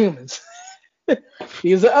is not humans.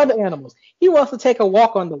 These are other animals. He wants to take a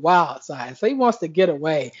walk on the wild side, so he wants to get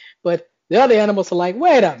away. But the other animals are like,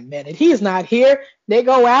 wait a minute, he's not here. They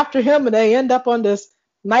go after him, and they end up on this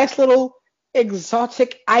nice little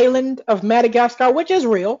exotic island of Madagascar, which is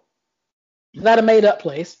real. It's not a made-up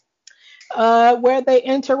place, where they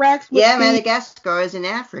interact with Madagascar is in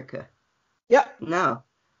Africa. Yep. No,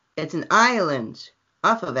 it's an island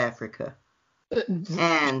off of Africa.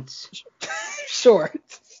 And sure.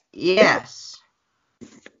 Yes.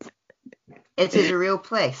 It is a real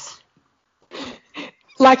place.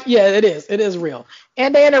 It is. It is real.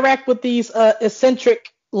 And they interact with these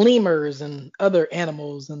eccentric lemurs and other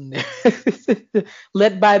animals, and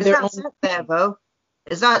led by their own.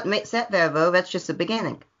 It's not set there, though. That's just the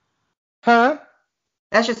beginning. Huh?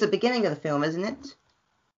 That's just the beginning of the film, isn't it?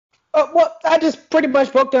 Well, I just pretty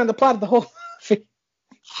much broke down the plot of the whole movie.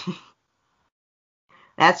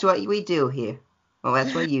 That's what we do here. Well,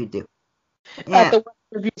 that's what you do. At Yeah. the West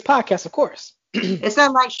Reviews podcast, of course. It's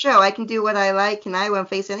not my show. I can do what I like, and I won't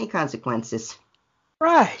face any consequences.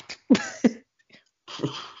 Right.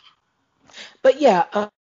 But yeah,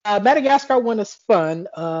 Madagascar 1 is fun.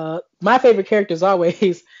 My favorite character is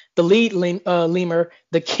always the lead lemur,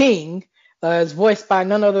 the king, is voiced by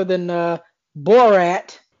none other than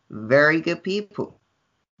Borat. Very good people.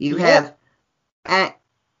 You Yeah. have,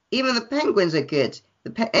 even the penguins are good.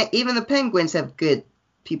 Even the penguins have good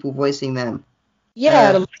people voicing them.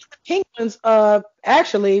 Yeah, the penguins,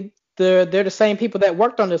 actually, they're the same people that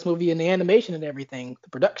worked on this movie and the animation and everything, the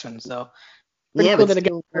production. So pretty Yeah, cool but that it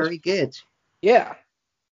still got. very good. Yeah.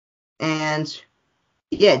 And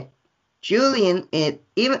yeah, Julian,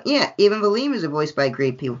 even the lemurs are voiced by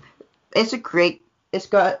great people. It's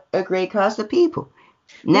got a great cast of people.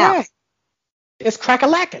 Now, Yeah. It's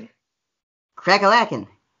crack-a-lackin'. Crack-a-lackin'.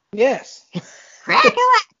 Yes. Crack-a-lackin'.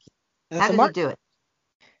 How That's a did mark. you do it?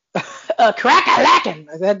 Crack-a-lackin'.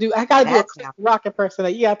 I gotta do a That's Chris how. Rock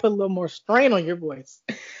impersonation. You gotta put a little more strain on your voice.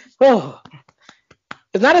 Oh,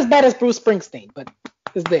 it's not as bad as Bruce Springsteen, but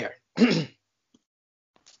it's there.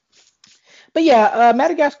 But yeah,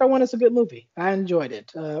 Madagascar 1 is a good movie. I enjoyed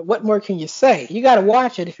it. What more can you say? You gotta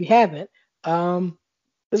watch it if you haven't.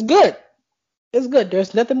 It's good. It's good.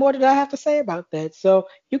 There's nothing more that I have to say about that. So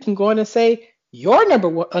you can go on and say your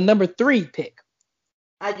number 3 pick.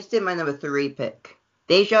 I just did my number 3 pick.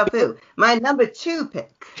 Deja Vu. My number 2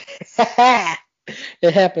 pick.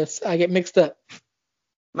 It happens. I get mixed up.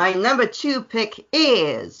 My number 2 pick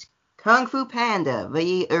is Kung Fu Panda,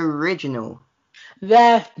 the original.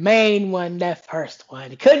 The main one, the first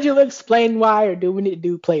one. Could you explain why, or do we need to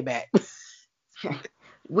do playback?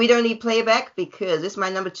 We don't need playback because this is my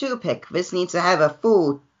number 2 pick. This needs to have a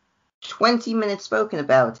full 20 minutes spoken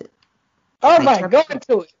about it. All right, go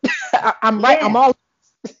into it. I'm right. Yeah. I'm all.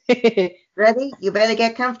 Ready? You better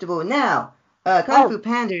get comfortable. Now, Kung Fu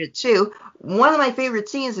Panda 2, one of my favorite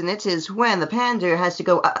scenes in it is when the panda has to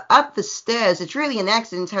go up the stairs. It's really an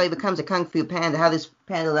accident how he becomes a Kung Fu Panda, how this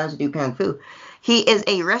panda learns to do Kung Fu. He is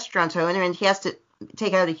a restaurant owner, and he has to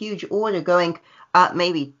take out a huge order going up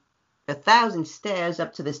maybe 1,000 stairs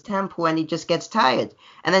up to this temple, and he just gets tired.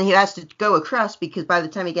 And then he has to go across because by the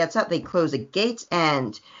time he gets up, they close the gates.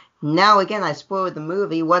 And now again, I spoiled the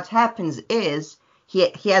movie. What happens is he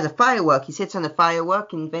has a firework. He sits on the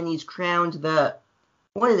firework, and then he's crowned the,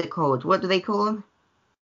 what is it called? What do they call him?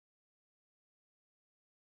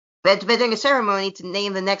 They're doing a ceremony to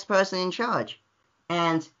name the next person in charge.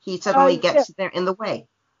 And he suddenly gets there in the way.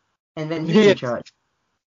 And then he's in charge.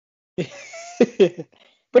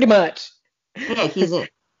 Pretty much. Yeah, he's in.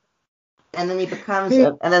 And then he becomes,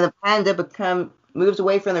 and then the panda moves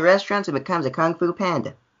away from the restaurants and becomes a Kung Fu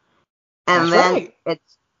Panda. And That's then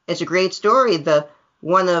it's a great story. The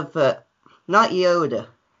one of not Yoda.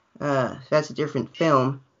 That's a different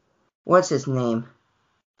film. What's his name?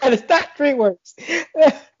 And it's not DreamWorks.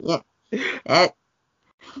 Yeah.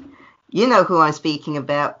 You know who I'm speaking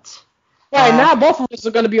about. Right, now both of us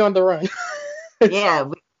are going to be on the run. Yeah.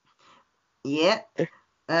 We're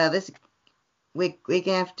going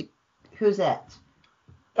to have to. Who's that?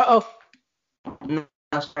 Uh-oh. No,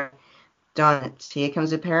 sorry. Darn it. Here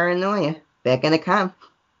comes the paranoia. They're going to come.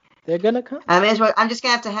 They're going to come. I'm just going to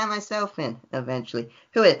have to hand myself in eventually.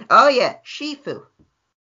 Who is it? Oh, yeah. Shifu.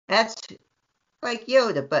 That's like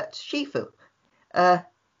Yoda, but Shifu.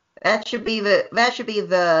 That should be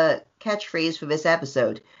the catchphrase for this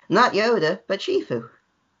episode. Not Yoda, but Shifu.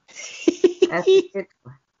 That's a good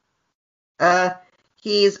one.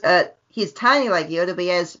 He's tiny like Yoda, but he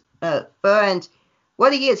has fur, and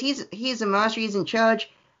what he is, he's a master, he's in charge,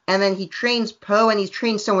 and then he trains Poe, and he's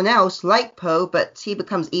trained someone else like Poe, but he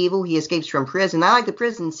becomes evil, he escapes from prison. I like the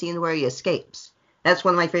prison scene where he escapes. That's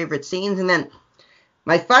one of my favorite scenes, and then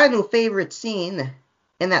my final favorite scene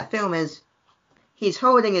in that film is he's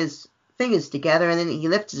holding his fingers together, and then he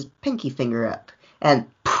lifts his pinky finger up, and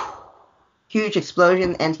poof, huge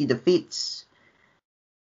explosion, and he defeats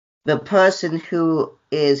the person who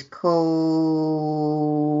is called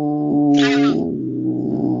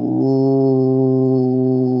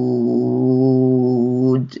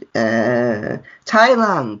Tai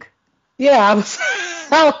Lung. Yeah, I was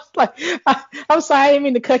like, I'm sorry, I didn't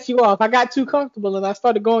mean to cut you off. I got too comfortable and I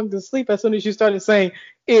started going to sleep as soon as you started saying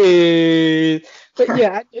it. But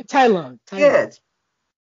yeah, Tai Lung. Good.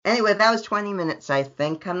 Anyway, that was 20 minutes, I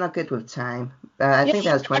think. I'm not good with time. I think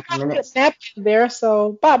that was 20 minutes. Nap there,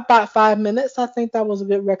 so about 5 minutes. I think that was a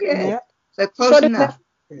good record nap. So close enough.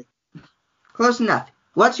 Close enough.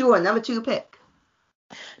 What's your number 2 pick?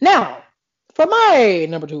 Now, for my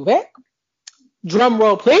number 2 pick, drum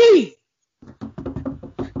roll please.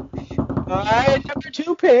 My number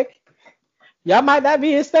 2 pick. Y'all might not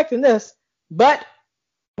be expecting this, but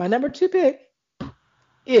my number 2 pick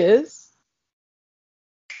is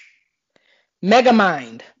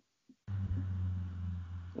Megamind.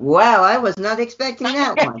 Wow, I was not expecting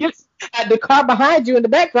that one. The car behind you in the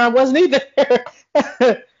background wasn't either.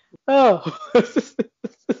 Oh.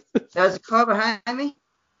 There's a car behind me?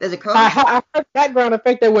 There's a car? I heard background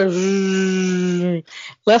effect that was.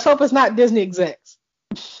 Let's hope it's not Disney execs.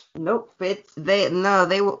 Nope. They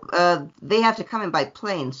have to come in by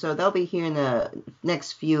plane, so they'll be here in the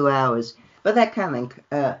next few hours. But they're coming.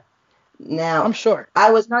 Now, I'm sure. I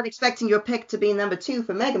was not expecting your pick to be number 2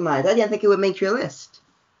 for Megamind. I didn't think it would make your list.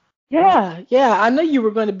 Yeah. I know you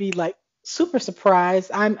were going to be like super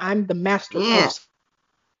surprised. I'm the master host.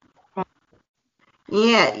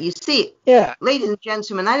 Yeah, you see, Yeah. Ladies and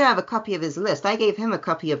gentlemen, I don't have a copy of his list. I gave him a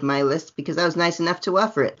copy of my list because I was nice enough to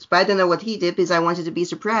offer it. But I don't know what he did because I wanted to be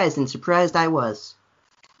surprised, and surprised I was.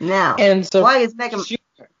 Now, and so why is Megamind?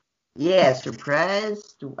 Yeah,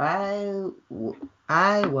 surprised I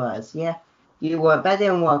was. Yeah, you were, but I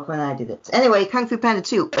didn't walk when I did it. Anyway, Kung Fu Panda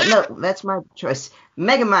 2. But no, that's my choice.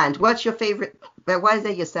 Megamind, what's your favorite? But why is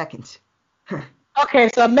that your second? Okay,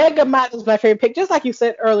 so Megamind is my favorite pick. Just like you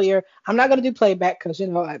said earlier, I'm not gonna do playback because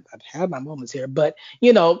I've had my moments here. But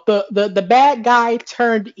the bad guy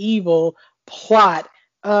turned evil plot.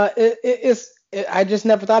 I just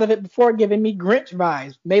never thought of it before, giving me Grinch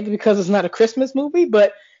vibes. Maybe because it's not a Christmas movie,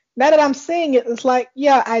 but now that I'm seeing it, it's like,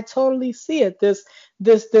 yeah, I totally see it. This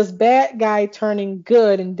bad guy turning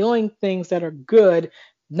good and doing things that are good,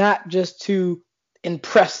 not just to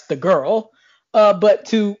impress the girl, but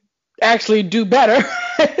to actually do better.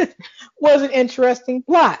 Was an interesting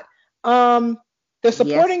plot. The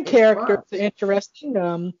supporting characters are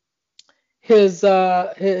interesting. His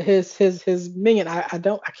minion, I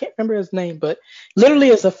can't remember his name, but literally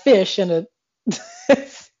is a fish in a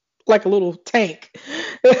like a little tank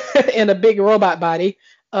in a big robot body.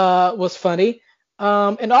 Was funny.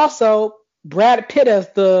 And also Brad Pitt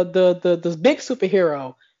as the big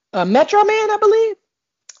superhero, Metro Man, I believe.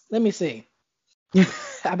 Let me see.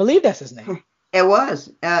 I believe that's his name. It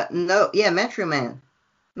was. No, yeah, Metro Man.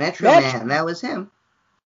 Metro Man, that was him.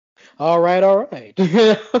 All right. I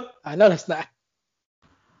know that's not.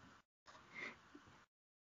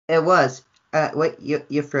 It was. Wait,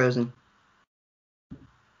 you're frozen.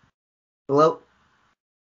 Hello?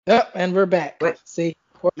 Yep, and we're back. Wait, see?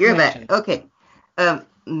 You're back. Okay.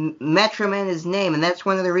 Metro Man is his name, and that's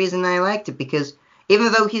one of the reasons I liked it, because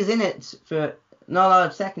even though he's in it for not a lot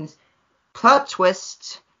of seconds, plot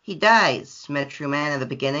twist, he dies, Metro Man, at the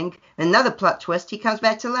beginning. Another plot twist, he comes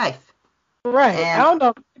back to life. Right. And I don't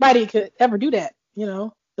know if anybody could ever do that,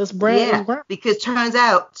 This brand. Yeah, because turns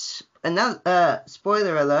out, another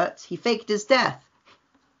spoiler alert, he faked his death.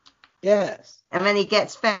 Yes. And then he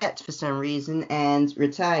gets fat for some reason and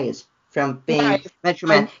retires from being Metro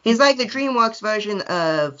Man. He's like the DreamWorks version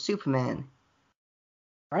of Superman.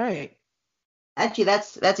 Right. Actually,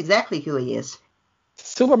 that's exactly who he is.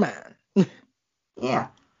 Superman. Yeah.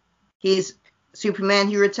 He's Superman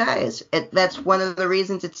who retires. That's one of the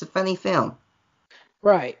reasons it's a funny film.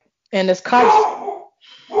 Right. And it's called...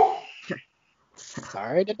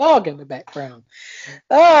 Sorry, the dog in the background.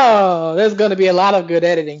 Oh, there's going to be a lot of good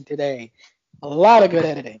editing today. A lot of good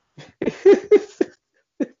editing.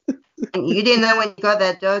 You didn't know when you got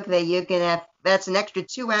that dog that you're going to have... That's an extra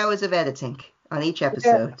 2 hours of editing on each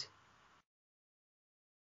episode.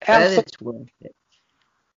 Yeah. But it's worth it.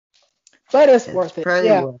 But it's worth it.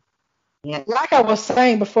 Yeah. Worth it. Yeah. Like I was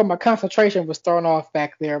saying before, my concentration was thrown off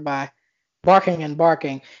back there by barking.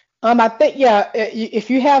 I think,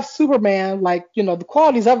 if you have Superman, like, the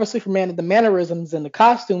qualities of a Superman and the mannerisms and the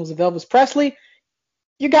costumes of Elvis Presley,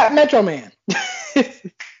 you got Metro Man.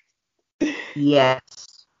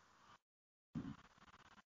 Yes.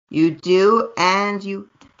 You do, and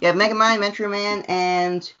you have Megamind, Metro Man,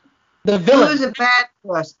 and the villain. Who's a bad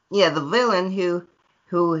person? Yeah, the villain who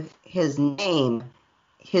his name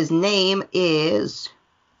is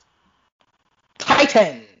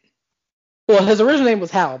Titan. Well, his original name was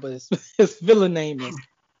Hal, but his villain name is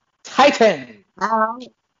Titan.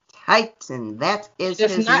 Titan. That is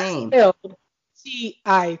his name. Spelled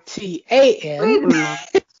Titan. Wait a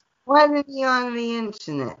minute. Why is he on the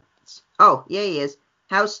internet? Oh, yeah, he is.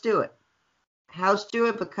 Hal Stewart. Hal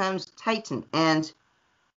Stewart becomes Titan, and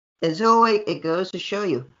as always, it goes to show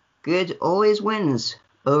you, good always wins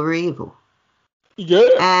over evil. Yeah.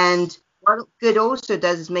 And what good also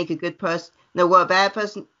does is make a good person. No, what a bad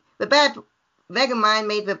person. The Megamind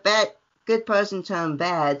made the good person turn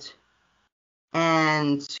bad,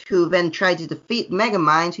 and who then tried to defeat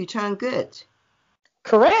Megamind, who turned good.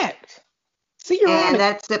 Correct. See, you're on And it.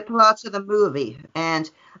 that's the plot of the movie. And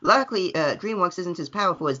luckily, DreamWorks isn't as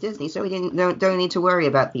powerful as Disney, so we don't need to worry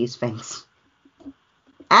about these things.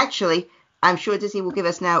 Actually, I'm sure Disney will give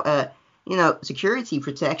us now, security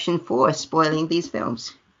protection for spoiling these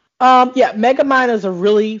films. Yeah, Megamind is a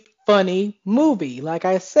really funny movie. Like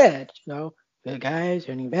I said, good guys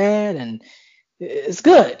turning bad, and it's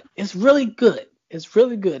good. It's really good. It's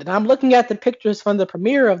really good. And I'm looking at the pictures from the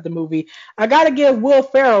premiere of the movie. I gotta give Will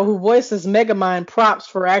Ferrell, who voices Megamind, props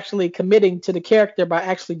for actually committing to the character by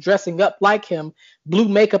actually dressing up like him, blue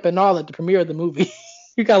makeup and all at the premiere of the movie.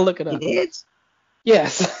 You gotta look it You up. did?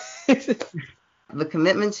 Yes. The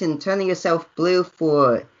commitment in turning yourself blue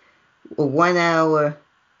for 1 hour.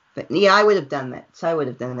 But yeah, I would have done that. So I would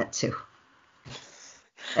have done that too.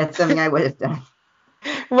 That's something I would have done.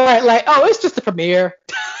 Right, like, oh, it's just a premiere.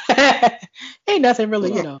 Ain't nothing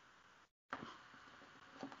really, Yeah.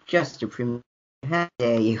 Just a premiere. How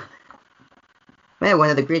dare you? Man, one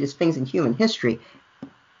of the greatest things in human history.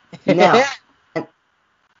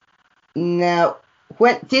 Now,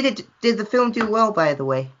 what did the film do well, by the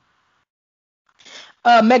way?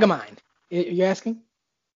 Megamind. You asking?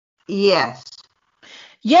 Yes.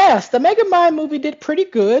 Yes, the Megamind movie did pretty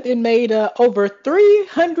good. It made over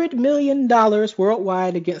 $300 million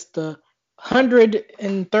worldwide against the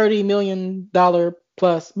 $130 million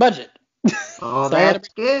plus budget. Oh, So that's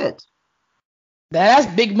good. That's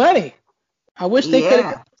big money. I wish they could have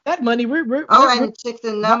Yeah. got that money. And it took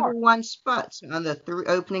the number one spot on the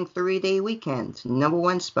opening 3-day weekend. Number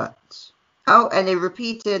one spot. Oh, and it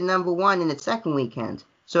repeated number one in its second weekend.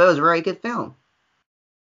 So it was a very good film.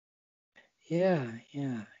 Yeah.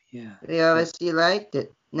 They obviously liked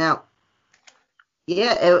it. Now,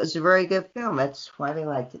 yeah, it was a very good film. That's why they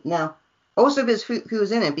liked it. Now, also because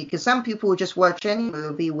who's in it, because some people will just watch any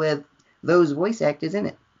movie with those voice actors in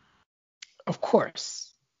it. Of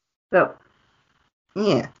course. So,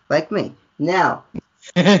 yeah, like me. Now,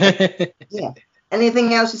 yeah.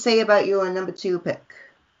 Anything else to say about your number 2 pick?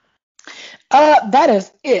 That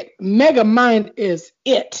is it. Megamind is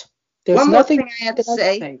it. There's One more nothing thing I have to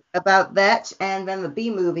say about that, and then the B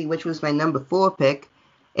movie, which was my number 4 pick.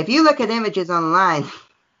 If you look at images online,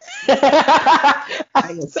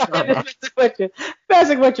 I'm sorry,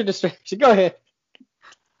 messing with your distraction. Go ahead.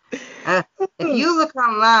 If you look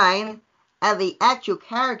online at the actual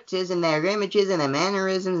characters and their images and their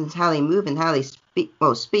mannerisms and how they move and how they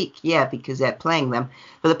speak, yeah, because they're playing them.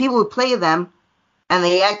 But the people who play them and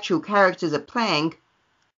the actual characters are playing,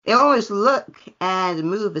 they always look and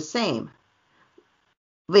move the same.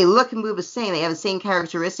 They look and move the same. They have the same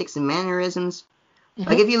characteristics and mannerisms. Mm-hmm.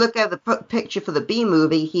 Like if you look at the picture for the B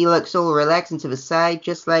movie, he looks all relaxed and to the side,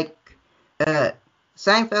 just like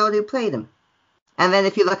Seinfeld who played him. And then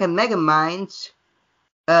if you look at Megamind,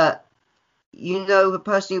 the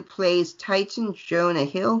person who plays Titan, Jonah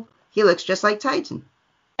Hill, he looks just like Titan.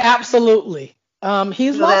 Absolutely.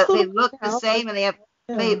 He's they look the same, and they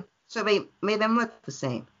made them look the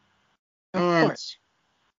same. Of course.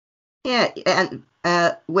 Yeah, and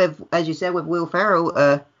with, as you said, with Will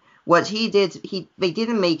Ferrell, what he did, they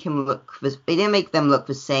didn't make them look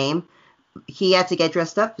the same. He had to get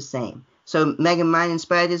dressed up the same. So Megamind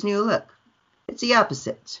inspired his new look. It's the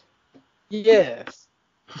opposite. Yes.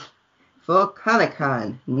 For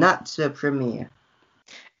Comic-Con, not the premiere.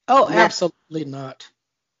 Oh, absolutely not.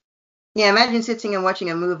 Yeah, imagine sitting and watching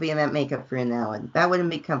a movie in that makeup for an hour. That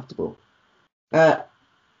wouldn't be comfortable.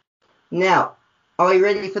 Now, are you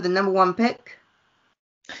ready for the number 1 pick?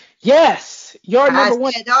 Yes, your number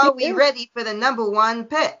 1 pick. Are we ready for the number 1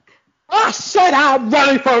 pick? I said I'm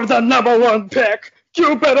ready for the number 1 pick.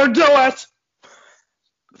 You better do it.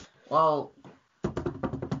 Well,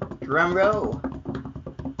 drum roll.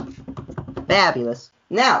 Fabulous.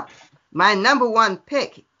 Now, my number 1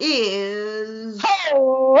 pick is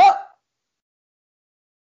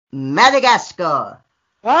Madagascar.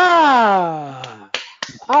 Ah,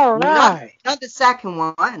 all right. Not the second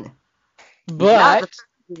one. But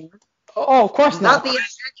of course not. Not the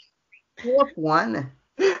 4th one.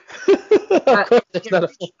 Of course it's not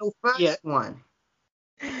the first one.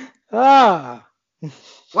 Ah.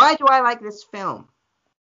 Why do I like this film?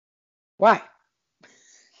 Why?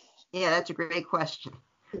 Yeah, that's a great question.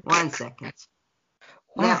 1 second.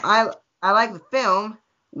 Now, I like the film.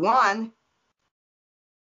 1,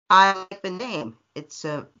 I like the name. It's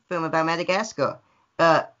a film about Madagascar.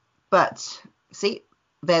 But, see,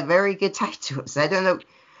 they're very good titles. I don't know.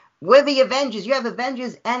 With the Avengers, you have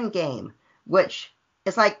Avengers Endgame, which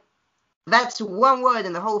is like, that's one word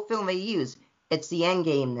in the whole film they use. it's the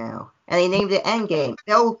Endgame now. And they named it Endgame.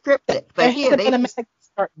 The old cryptic. But There here, hasn't been they a just...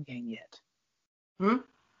 Madagascar game yet. Hmm?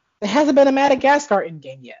 There hasn't been a Madagascar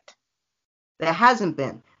game yet. There hasn't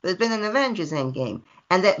been. There's been an Avengers Endgame.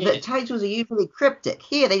 And the titles are usually cryptic.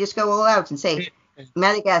 Here, they just go all out and say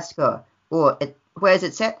Madagascar. Or, where is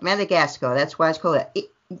it set? Madagascar. That's why it's called that.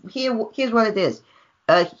 Here's what it is.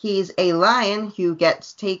 He's a lion who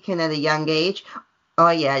gets taken at a young age. Oh,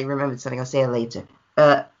 yeah, I remembered something. I'll say it later.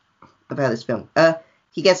 About this film.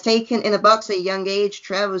 He gets taken in a box at a young age,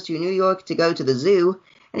 travels to New York to go to the zoo,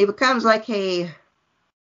 and he becomes a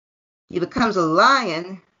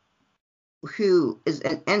lion who is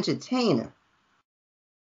an entertainer.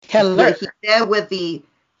 Hello. But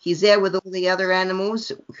he's there with all the other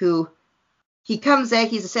animals who... He comes there,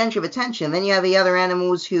 he's the center of attention. Then you have the other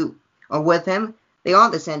animals who are with him. They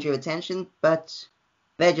aren't the center of attention, but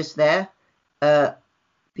they're just there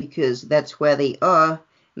because that's where they are,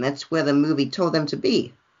 and that's where the movie told them to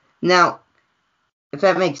be. Now, if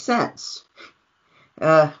that makes sense,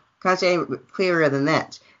 can't say any clearer than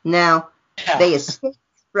that. Now, they escape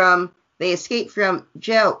from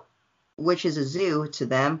jail, which is a zoo to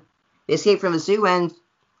them. They escape from a zoo, and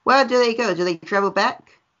where do they go? Do they travel back?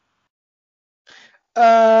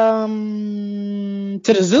 To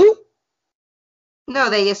the zoo? No,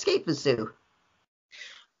 they escape the zoo.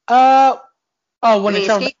 When they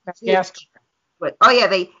travel to Madagascar.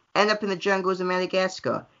 They end up in the jungles of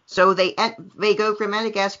Madagascar. So they go from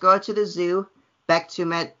Madagascar to the zoo, back to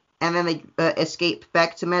and then they escape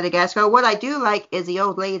back to Madagascar. What I do like is the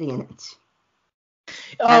old lady in it.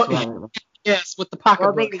 Yes, with the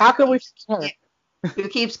pocketbook. How can we? Who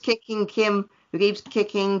keeps kicking Kim? Who keeps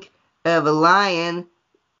kicking the lion,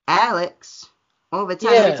 Alex, all the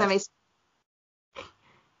time? Every time they...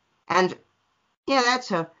 And yeah, that's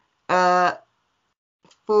her.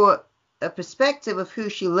 For a perspective of who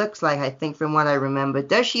she looks like, I think from what I remember,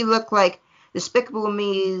 does she look like Despicable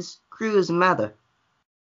Me's Crew's mother?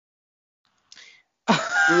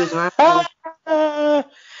 Crew's mother? A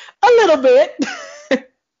little bit.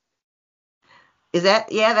 Is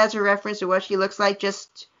that... Yeah, that's a reference to what she looks like,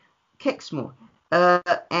 just kicks more.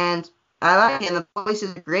 And I like it, and the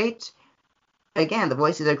voices are great. Again, the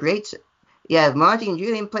voices are great. Yeah, Marty and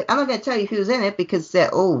Julian play... I'm not going to tell you who's in it, because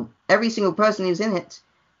every single person who's in it,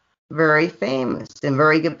 very famous, and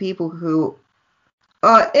very good people who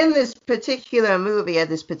are in this particular movie at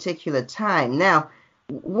this particular time. Now,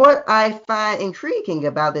 what I find intriguing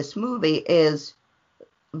about this movie is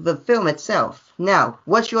the film itself. Now,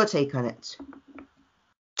 what's your take on it?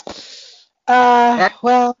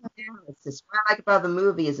 Well... Analysis. What I like about the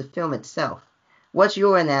movie is the film itself. What's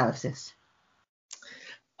your analysis?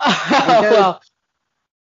 Well,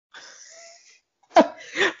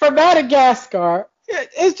 for Madagascar,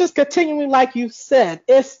 it's just continuing like you said.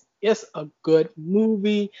 It's a good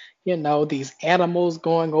movie. You know, these animals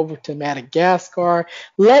going over to Madagascar,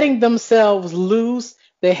 letting themselves loose.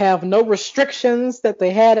 They have no restrictions that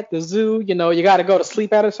they had at the zoo. You know, you got to go to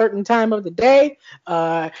sleep at a certain time of the day.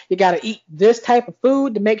 You got to eat this type of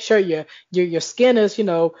food to make sure your skin is,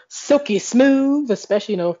 silky smooth,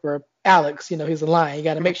 especially, for Alex, he's a lion. You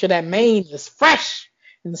got to make sure that mane is fresh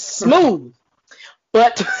and smooth.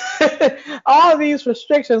 But all these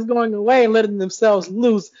restrictions going away and letting themselves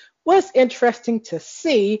loose was interesting to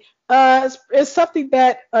see. It's something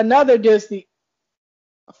that another Disney,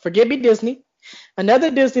 forgive me, Disney, another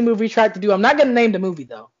Disney movie tried to do. I'm not going to name the movie,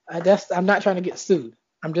 though. I'm not trying to get sued.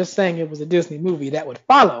 I'm just saying it was a Disney movie that would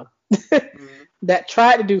follow that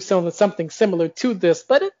tried to do something similar to this,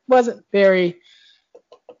 but it wasn't very,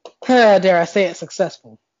 dare I say it,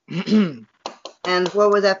 successful. And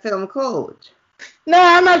what was that film called? No,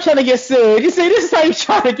 I'm not trying to get sued. You see, this is how you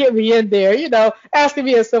try to get me in there, asking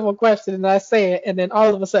me a simple question, and I say it, and then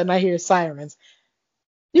all of a sudden I hear sirens.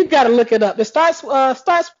 You got to look it up. It starts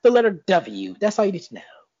with the letter W. That's all you need to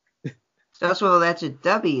know. Starts with the letter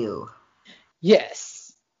W.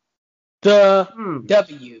 Yes. The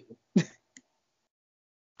W.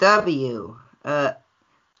 W. I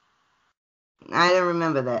don't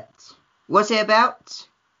remember that. What's it about?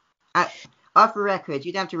 Off the record,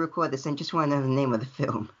 you'd have to record this. I just want to know the name of the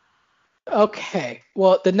film. Okay.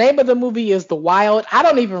 Well, the name of the movie is The Wild. I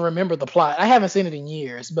don't even remember the plot. I haven't seen it in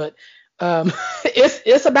years, but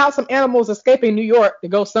it's about some animals escaping New York to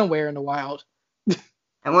go somewhere in the wild.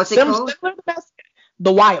 And what's it called?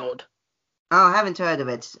 The Wild. Oh, I haven't heard of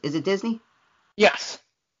it. Is it Disney? Yes.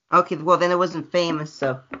 Okay, well then it wasn't famous,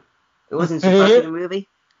 so it wasn't so much of a movie?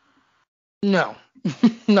 No,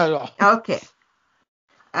 not at all. Okay.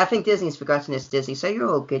 I think Disney's forgotten it's Disney, so you're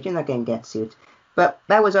all good. You're not going to get sued. But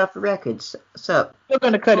that was off the record, so... You're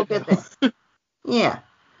going to cut it down. Yeah.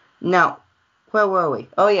 Now, Where were we?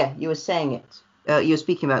 Oh yeah, you were saying it. You were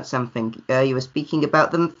speaking about something. You were speaking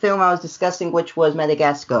about the film I was discussing, which was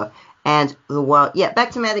Madagascar. And the world. Yeah,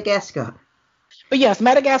 back to Madagascar. But yes,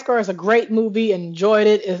 Madagascar is a great movie. Enjoyed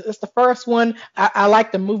it. It's the first one. I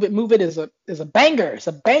like the Move It. Move It is a banger. It's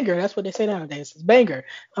a banger. That's what they say nowadays. It's a banger.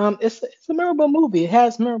 It's a memorable movie. It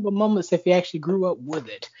has memorable moments if you actually grew up with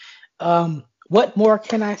it. What more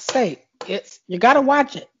can I say? It's you gotta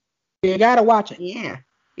watch it. You gotta watch it. Yeah.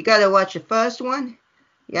 You gotta watch the first one.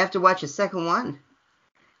 You have to watch the second one.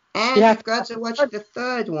 You And have you've got to watch the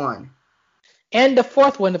third one. and the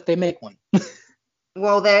fourth one if they make one.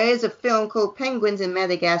 Well, there is a film called Penguins in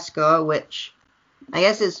Madagascar, which I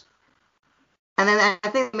guess is. And then I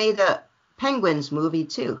think they made a Penguins movie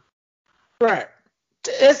too. Right.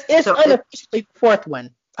 It's So unofficially the fourth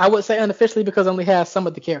one. I would say unofficially because it only has some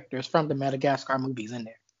of the characters from the Madagascar movies in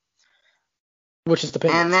there, which is the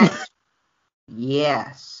and Penguins. that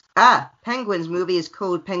yes. Penguins movie is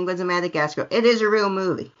called Penguins in Madagascar. It is a real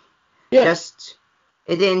movie. Yeah. Just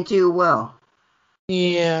it didn't do well.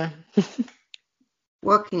 Yeah.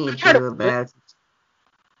 What can you I heard do about it. about it?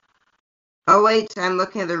 Oh wait, I'm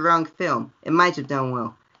looking at the wrong film. It might have done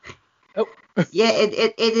well. Oh. Yeah,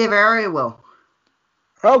 it did very well.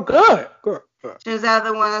 Oh, good. Good. Good. Turns out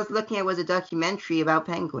the one I was looking at was a documentary about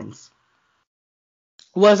penguins.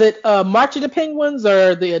 Was it March of the Penguins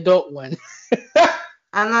or the adult one?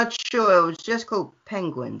 I'm not sure. It was just called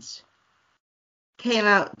Penguins. Came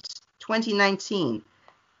out 2019.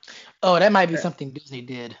 Oh, that might be something Disney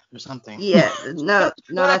did or something. Yeah, no,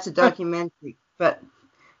 that's a documentary, but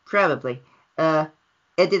probably.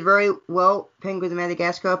 It did very well, Penguins in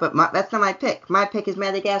Madagascar, but that's not my pick. My pick is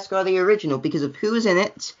Madagascar, the original, because of who's in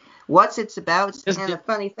it, what it's about, and the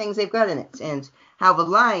funny things they've got in it, and how the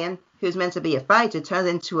lion, who's meant to be a fighter, turns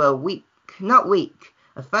into a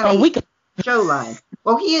funny show lion.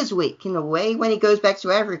 Well, he is weak in a way. When he goes back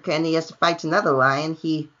to Africa and he has to fight another lion,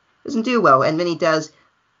 he doesn't do well, and then he does,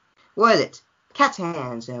 what is it? Cat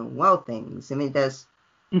hands and wild things. I mean, he does,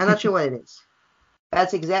 I'm not sure what it is.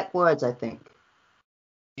 That's exact words, I think.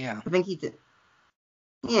 Yeah. I think he did.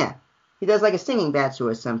 Yeah. He does like a singing battle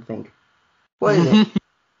or something. What is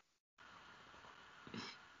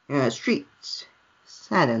it? Streets.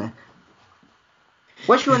 I don't know.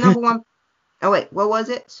 What's your number one? Oh, wait. What was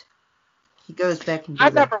it? He goes back and My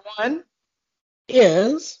number one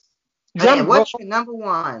is drum roll. What's your number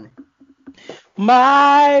one?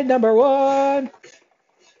 My number one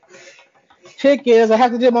pick is I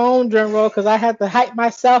have to do my own drum roll because I have to hype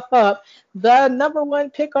myself up. The number one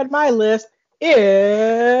pick on my list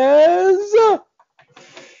is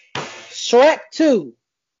Shrek 2.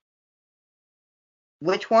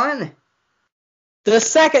 Which one? The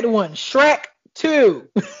second one, Shrek 2.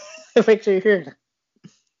 Make sure you hear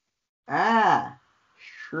that.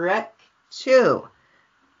 Shrek 2.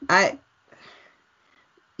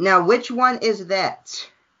 Now, which one is that?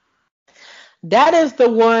 That is the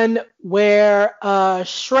one where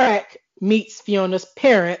Shrek meets Fiona's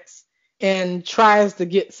parents and tries to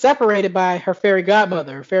get separated by her fairy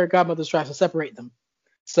godmother. Her fairy godmother tries to separate them.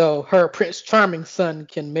 So her Prince Charming son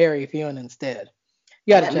can marry Fiona instead.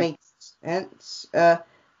 You gotta check. That makes sense.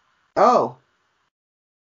 All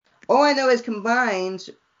I know is combined,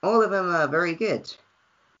 all of them are very good.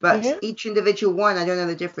 But each individual one, I don't know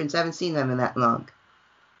the difference. I haven't seen them in that long.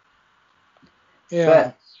 Yeah.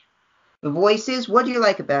 But the voices, what do you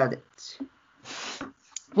like about it?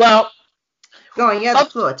 Well, go on, you have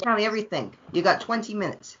the floor. Tell me everything. You got 20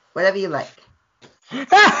 minutes. Whatever you like. Well,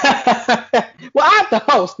 I'm the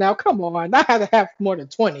host now. Come on. I have to have more than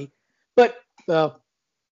 20. But to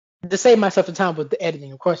save myself the time with the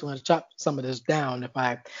editing, of course, I'm going to chop some of this down if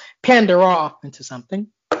I pander off into something.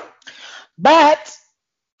 But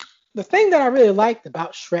the thing that I really liked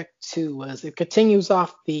about Shrek 2 was it continues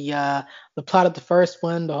off the plot of the first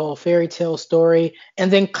one, the whole fairy tale story, and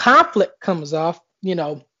then conflict comes off,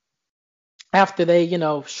 after they,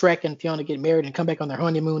 Shrek and Fiona get married and come back on their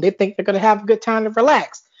honeymoon. They think they're going to have a good time to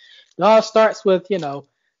relax. It all starts with,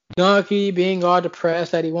 Donkey being all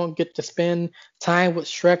depressed that he won't get to spend time with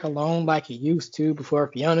Shrek alone like he used to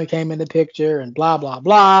before Fiona came in the picture and blah, blah,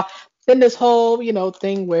 blah. Then this whole,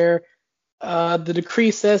 thing where the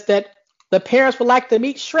decree says that the parents would like to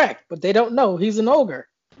meet Shrek, but they don't know he's an ogre,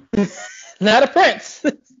 not a prince.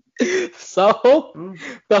 So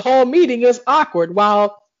the whole meeting is awkward.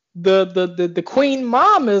 While the queen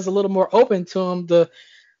mom is a little more open to him,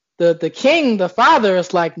 the king, the father,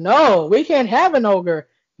 is like, no, we can't have an ogre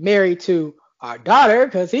married to our daughter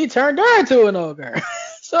because he turned her into an ogre.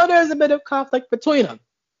 So there's a bit of conflict between them.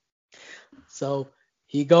 So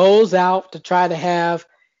he goes out to try to have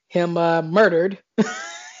him murdered.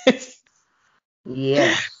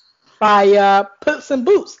 Yes. by Puss in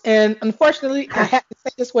Boots. And unfortunately, I have to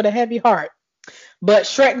say this with a heavy heart, but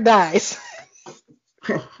Shrek dies.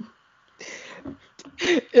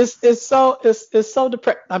 It's so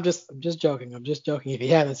depressing. I'm just joking. I'm just joking. If you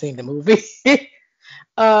haven't seen the movie,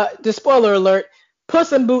 the spoiler alert: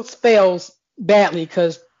 Puss in Boots fails badly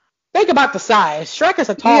because think about the size. Shrek is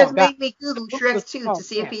a You tall just guy. made me Google Boots is Shrek a 2 to tall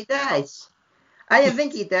see if man. he dies. I didn't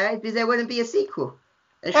think he died because there wouldn't be a sequel.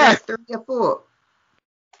 A Ah, Shrek 3 or 4.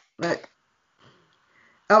 But,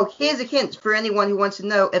 oh, here's a hint for anyone who wants to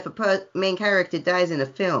know if a main character dies in a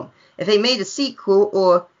film. If they made a sequel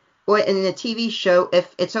or in a TV show,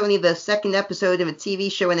 if it's only the second episode of a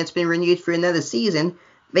TV show and it's been renewed for another season,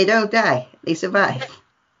 they don't die. They survive.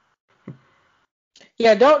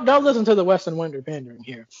 yeah, don't listen to the Western Wonder pandering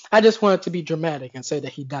here. I just wanted to be dramatic and say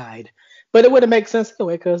that he died, but it would have made sense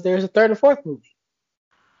anyway because there's a third and fourth movie.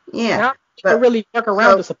 Yeah. Now you can But really work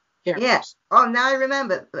around so this yeah. characters. Oh, now I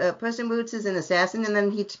remember. Puss in Boots is an assassin, and then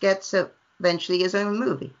he gets eventually his own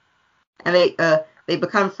movie, and they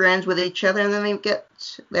become friends with each other, and then they get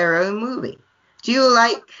their own movie. Do you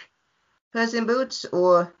like Puss in Boots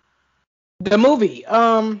or The movie,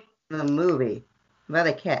 the movie about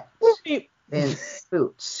a cat movie. in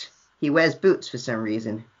boots? He wears boots for some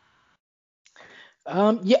reason.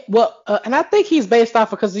 Yeah, well, and I think he's based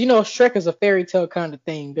off of because Shrek is a fairy tale kind of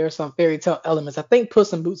thing. There's some fairy tale elements. I think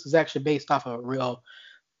Puss in Boots is actually based off of a real,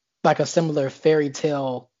 like a similar fairy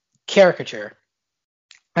tale caricature.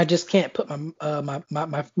 I just can't put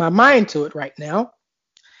my mind to it right now.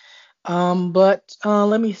 But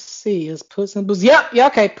let me see. Is Puss in Boots? Yep, yeah,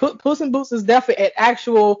 okay. Puss in Boots is definitely an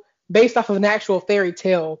actual based off of an actual fairy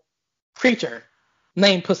tale creature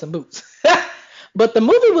named Puss in Boots. But the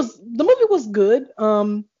movie was good. A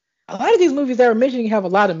lot of these movies that were mentioning have a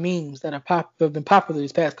lot of memes that have been popular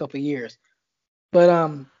these past couple of years.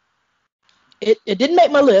 But it didn't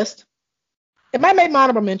make my list. It might make my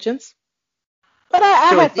honorable mentions. But I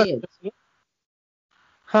So had it fun did. with it.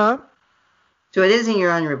 Huh? So it is in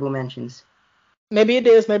your honorable mentions. Maybe it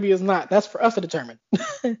is, maybe it's not. That's for us to determine.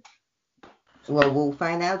 Well, we'll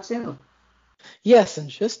find out soon. Yes, in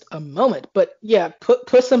just a moment. But yeah,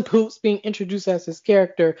 Puss in Boots being introduced as this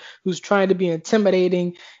character who's trying to be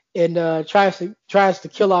intimidating and tries to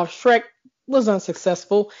kill off Shrek was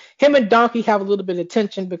unsuccessful. Him and Donkey have a little bit of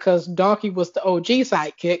tension because Donkey was the OG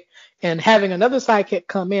sidekick, and having another sidekick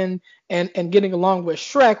come in and getting along with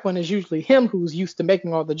Shrek when it's usually him who's used to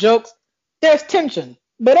making all the jokes, there's tension.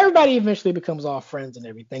 But everybody eventually becomes all friends and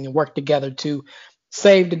everything and work together to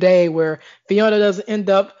save the day where Fiona doesn't end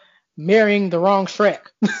up marrying the wrong Shrek.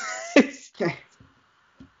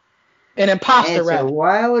 An imposter, It's a rather.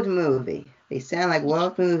 wild movie. They sound like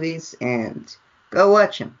wild movies, and go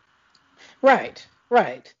watch them. Right,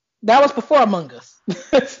 right. That was before Among Us.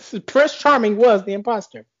 Prince Charming was the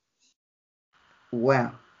imposter.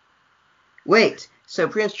 Wow. Wait, so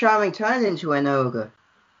Prince Charming turned into an ogre.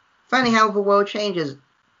 Funny how the world changes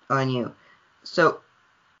on you. So,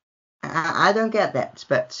 I don't get that,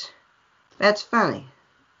 but that's funny.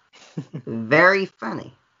 Very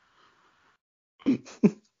funny.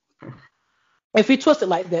 If you twist it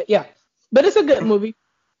like that, yeah. But it's a good movie.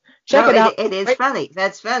 Check No, it out. it is Right? funny.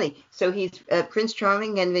 That's funny. So he's Prince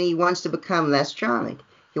Charming, and then he wants to become less charming.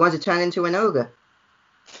 He wants to turn into an ogre.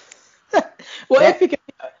 Well, if That you can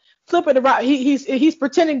flip it around, he's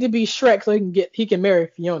pretending to be Shrek so he can marry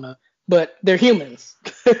Fiona, but they're humans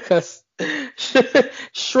because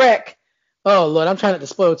Shrek. Oh Lord, I'm trying not to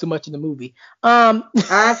spoil too much in the movie.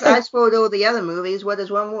 I spoiled all the other movies. What does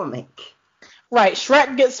one more make? Right,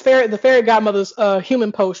 Shrek gets the fairy godmother's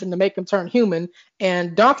human potion to make him turn human,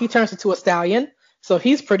 and Donkey turns into a stallion, so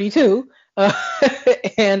he's pretty too. Uh,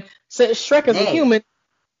 and since Shrek is a Nay, human,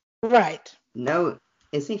 right? no,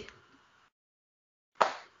 is he?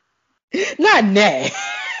 Not nay.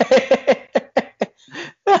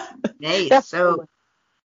 Nay, That's so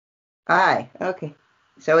aye, okay.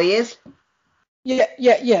 So he is.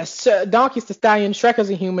 yes. Donkey's the stallion. Shrek is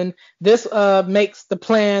a human. This makes the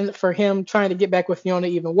plan for him trying to get back with Fiona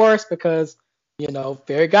even worse because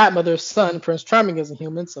fairy godmother's son Prince Charming is a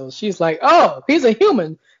human, so she's like, oh, he's a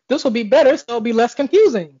human. This will be better, so it'll be less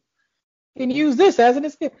confusing. You can use this as an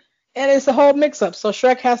excuse, and it's a whole mix-up. So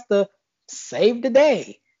Shrek has to save the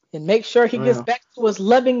day and make sure he gets Well, back to his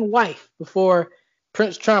loving wife before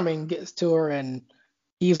Prince Charming gets to her, and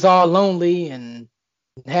he's all lonely and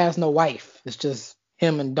has no wife. It's just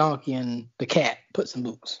him and Donkey and the cat. Puss in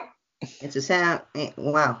Boots. it's a sound.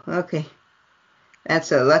 Wow, okay.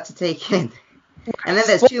 That's a lot to take in. And then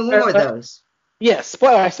there's two Spoiler more of alert. those. Yes,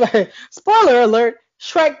 spoiler alert.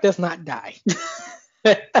 Shrek does not die.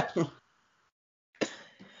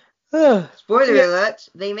 Spoiler Yeah, alert,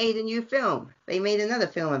 they made a new film. They made another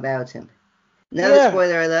film about him. Another yeah,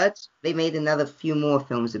 spoiler alert, they made another few more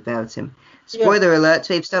films about him. yeah. Spoiler alert,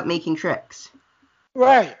 they've stopped making Treks.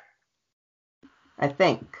 Right. I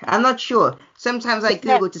think. I'm not sure. Sometimes I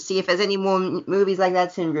Yeah. Google to see if there's any more movies like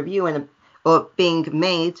that in review or being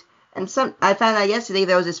made. And I found out yesterday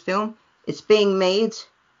there was this film. It's being made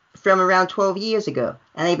from around 12 years ago,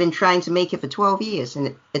 and they've been trying to make it for 12 years,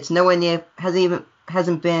 and it's nowhere near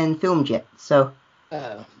hasn't been filmed yet. So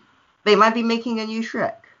Uh, they might be making a new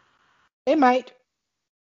Shrek. they might.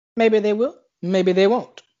 Maybe they will. Maybe they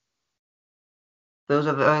won't. Those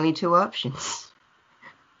are the only two options.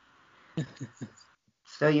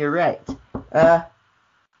 So you're right.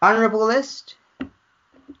 Honorable list.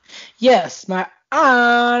 Yes, my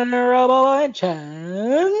honorable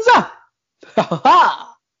mentions.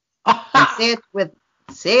 And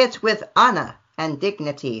say it with honor and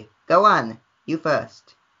dignity. Go on, you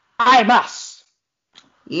first. I must.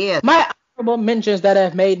 Yes. My honorable mentions that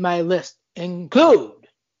have made my list include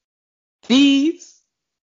these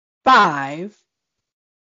 5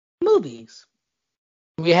 movies.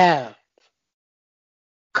 We have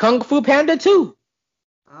Kung Fu Panda 2,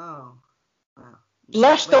 Oh, wow.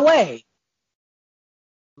 Flushed Wait, Away,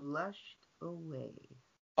 flushed away.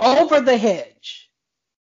 Over the Hedge,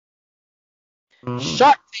 Mm.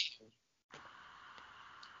 Shark Tale,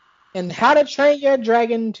 and How to Train Your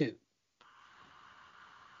Dragon 2.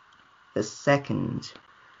 The second.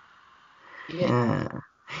 Yeah. Uh,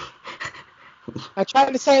 I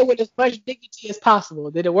tried to say it with as much dignity as possible.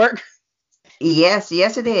 Did it work? yes,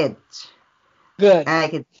 it did. Good. I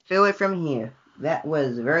could feel it from here. That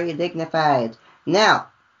was very dignified. Now,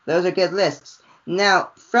 those are good lists.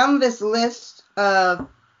 Now, from this list of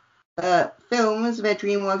films that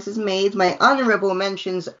DreamWorks has made, my honorable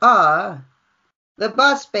mentions are The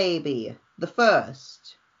Boss Baby, the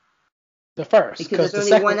first, The first, because because there's the only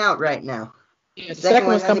second one one, out right now. yeah, The the second second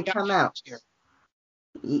one one's coming hasn't out come out. next year.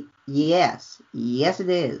 Yes, it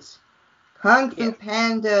is. Kung Fu Yeah.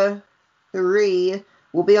 Panda 3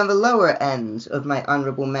 will be on the lower end of my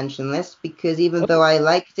honorable mention list because even though Oh, I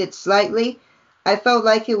liked it slightly, I felt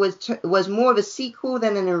like it was more of a sequel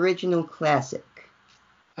than an original classic.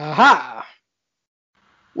 aha.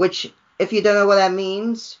 Which, if you don't know what that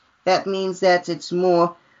means that it's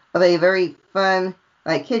more of a very fun,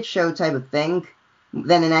 like kids show type of thing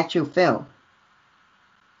than an actual film.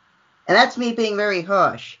 And that's me being very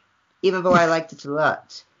harsh, even though I liked it a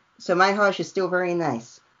lot. So my harsh is still very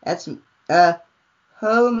nice. That's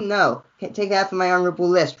home. No, can't take that from my honorable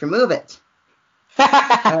list. Remove it.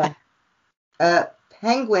 Uh,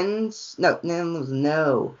 Penguins.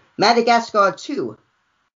 No. Madagascar 2.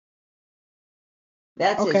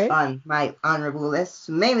 That is Okay. on my honorable list,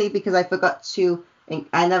 mainly because I forgot to.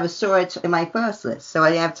 I never saw it in my first list, so I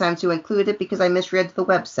didn't have time to include it because I misread the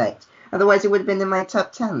website. Otherwise, it would have been in my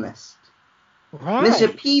top 10 list. Mr.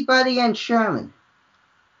 Right. Peabody and Sherman.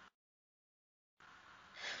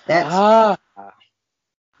 That's Ah.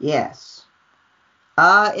 yes.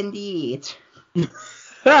 Ah, indeed.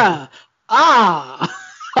 Ah. Ah.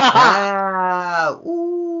 Ah,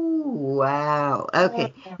 ooh, wow.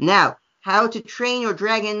 Okay, now, How to Train Your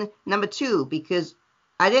Dragon number 2, because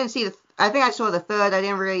I didn't see I think I saw the third. I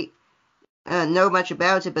didn't really know much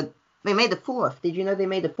about it, but they made the fourth. Did you know they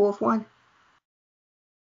made the fourth one?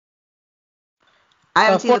 I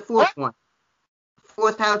haven't seen For the what? fourth one.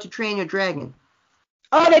 Fourth How to Train Your Dragon.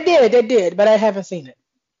 Oh, they did, but I haven't seen it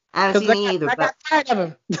I haven't because seen it either, I but got tired of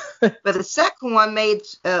him. the second one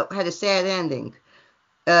had a sad ending.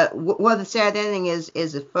 Well, the sad ending is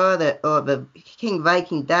the father or the King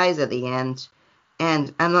Viking dies at the end,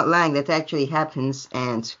 and I'm not lying, that actually happens,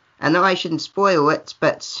 and I know I shouldn't spoil it,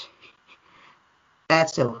 but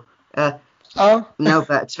that's all. Oh. No,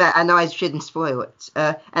 but I know I shouldn't spoil it.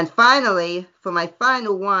 And finally, for my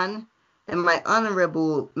final one, and my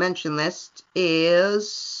honorable mention list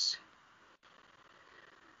is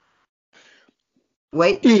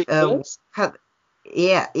Yes.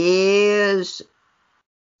 is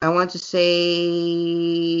I want to say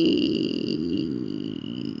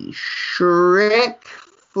Shrek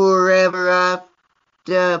Forever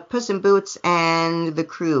After, Puss in Boots, and The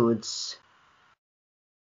Croods.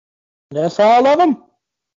 That's all of them.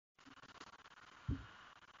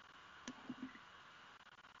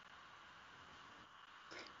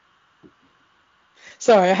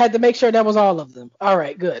 Sorry, I had to make sure that was all of them. All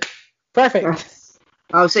right, good. Perfect.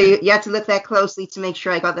 Oh, so you have to look that closely to make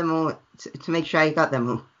sure I got them all. To make sure I got them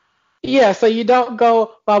all. Yeah, so you don't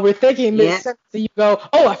go while we're thinking mid Yeah, sentence, you go,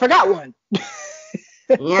 oh, I forgot one.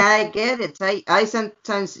 yeah, I get it. I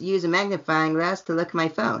sometimes use a magnifying glass to look at my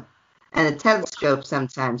phone. and a telescope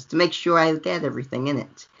sometimes to make sure I get everything in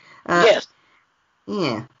it. Yes.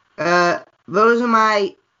 Yeah. Those are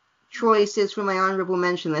my choices for my honorable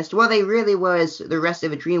mention list. Well, they really was the rest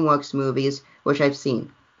of the DreamWorks movies, which I've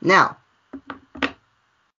seen. Now,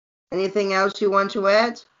 anything else you want to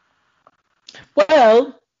add?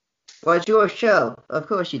 Well, it's your show. Of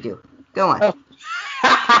course you do. Go on. oh.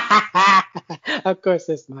 Of course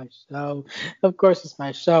it's my show. Of course it's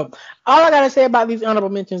my show. All I gotta say about these honorable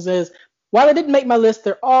mentions is, while they didn't make my list,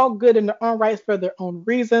 they're all good in their own rights for their own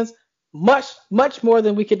reasons. Much more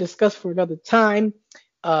than we could discuss for another time.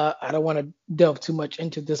 I don't want to delve too much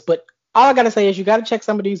into this, but all I gotta say is you gotta check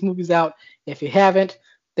some of these movies out. If you haven't,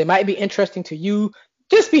 they might be interesting to you.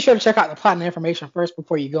 Just be sure to check out the plot and information first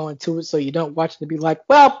before you go into it, so you don't watch it and be like,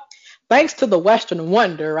 well, thanks to the Western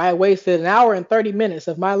Wonder, I wasted an hour and 30 minutes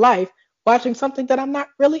of my life watching something that I'm not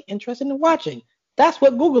really interested in watching. That's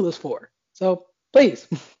what Google is for. So please,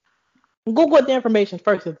 Google the information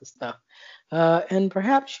first of the stuff. And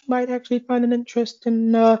perhaps you might actually find an interest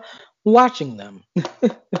in watching them.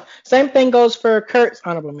 Same thing goes for Kurt's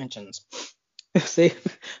honorable mentions. See,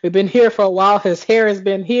 we've been here for a while. His hair has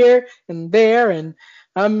been here and there, and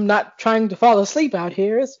I'm not trying to fall asleep out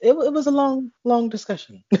here. It was a long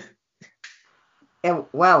discussion.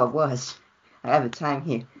 Well, it was. I have a time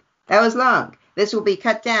here. That was long. This will be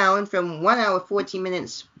cut down from 1 hour 40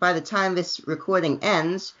 minutes by the time this recording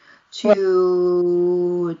ends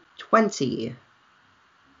to 20.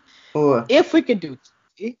 Or if we can do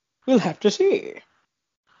it, we'll have to see.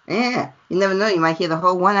 Yeah, you never know. You might hear the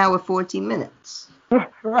whole 1 hour 40 minutes.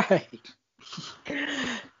 Right.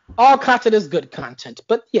 All content is good content.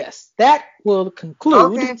 But yes, that will conclude.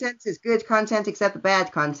 All content is good content except the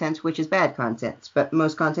bad content, which is bad content. But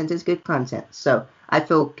most content is good content. So I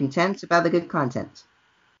feel content about the good content.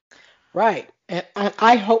 Right. And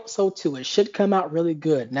I hope so too. It should come out really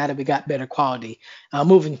good now that we got better quality.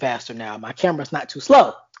 Moving faster now. My camera's not too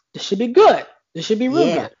slow. This should be good. This should be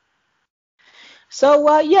real good.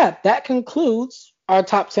 So, yeah, that concludes our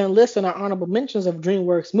top 10 list and our honorable mentions of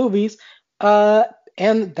DreamWorks movies.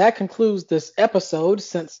 And that concludes this episode.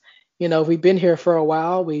 Since, we've been here for a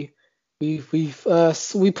while, we put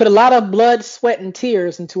a lot of blood, sweat, and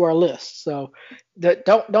tears into our list. So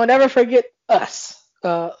don't ever forget us,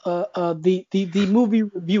 the movie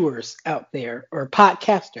reviewers out there, or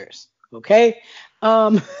podcasters. Okay.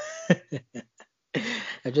 I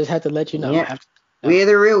just had to let you know. Yeah. We're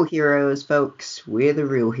the real heroes, folks. We're the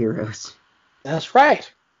real heroes. That's right.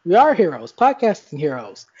 We are heroes, podcasting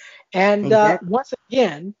heroes. And exactly. Once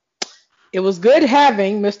again, it was good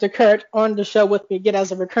having Mr. Kurt on the show with me again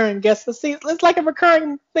as a recurring guest. It's like a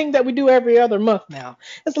recurring thing that we do every other month now.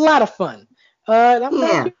 It's a lot of fun. I'm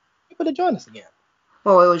glad you're able to join us again.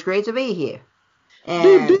 Well, it was great to be here.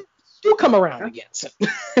 And do come around again.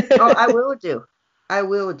 Oh, I will do. I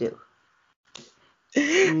will do.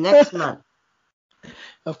 Next month.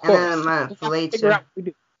 Of course. And then a month later.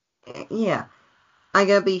 Yeah. I'm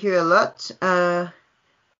going to be here a lot.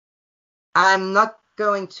 I'm not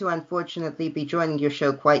going to, unfortunately, be joining your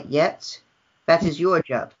show quite yet. That is your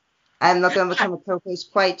job. I'm not going to become a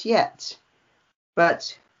co-host quite yet.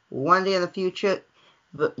 But one day in the future,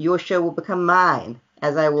 your show will become mine,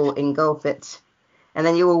 as I will engulf it. And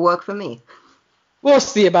then you will work for me. We'll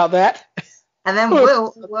see about that. And then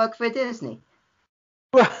we'll work for Disney.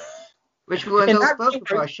 Which will engulf both of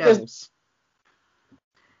our shows.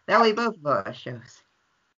 That'll be both of our shows.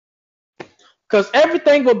 Because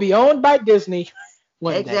everything will be owned by Disney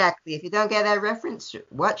one exactly. day. If you don't get that reference,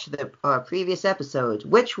 watch the previous episode,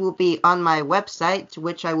 which will be on my website,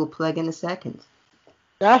 which I will plug in a second.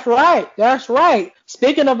 That's right. That's right.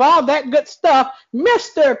 Speaking of all that good stuff,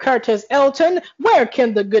 Mr. Curtis Elton, where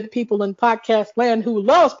can the good people in podcast land who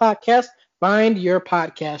loves podcasts find your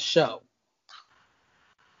podcast show?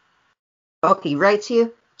 Okay, right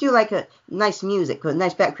here. Do like a nice music, a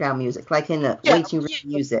nice background music, like in the waiting room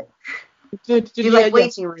music. Do you like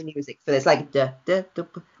waiting room music for this? Like the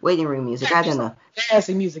waiting room music. I don't know.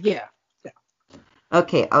 Jazzy music, yeah.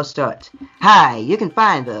 Okay, I'll start. Hi, you can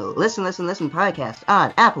find the Listen podcast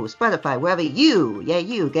on Apple, Spotify, wherever you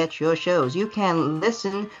get your shows. You can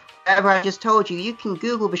listen wherever I just told you. You can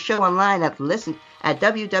Google the show online at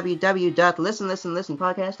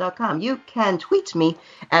www.listenlistenlistenpodcast.com. You can tweet me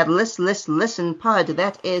at listenpod.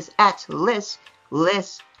 That is at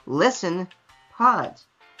listenpod.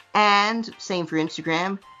 And same for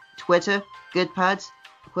Instagram, Twitter, GoodPods,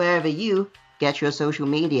 wherever you get your social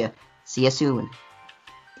media. See you soon.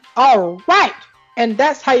 All right. And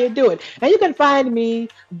that's how you do it. And you can find me,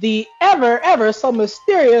 the ever so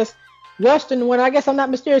mysterious Western one. I guess I'm not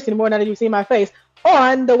mysterious anymore now that you see my face.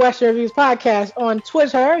 on the Western Reviews Podcast. On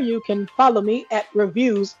Twitter, you can follow me at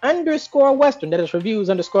reviews_Western. That is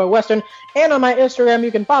reviews_Western. And on my Instagram,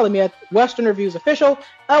 you can follow me at Western Reviews Official,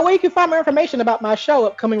 where you can find more information about my show,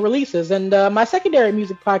 upcoming releases, and my secondary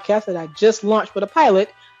music podcast that I just launched with a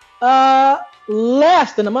pilot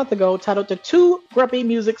less than a month ago, titled The Two Grumpy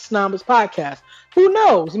Music Snobs Podcast. Who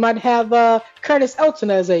knows? You might have Curtis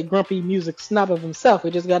Elton as a grumpy music snob of himself.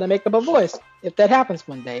 We just got to make up a voice if that happens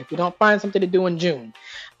one day, if we don't find something to do in June.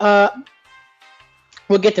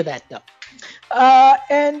 We'll get to that, though.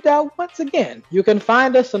 And once again, you can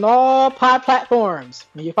find us on all pod platforms.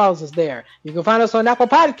 You follow us there. You can find us on Apple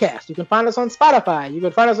Podcasts. You can find us on Spotify. You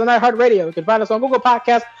can find us on iHeartRadio. You can find us on Google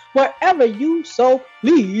Podcasts. Wherever you so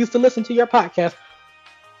please to listen to your podcast.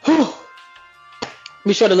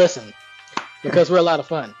 Be sure to listen, because we're a lot of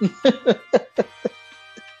fun.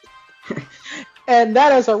 And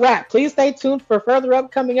that is a wrap. Please stay tuned for further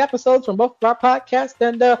upcoming episodes from both of our podcasts,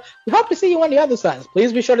 and we hope to see you on the other side.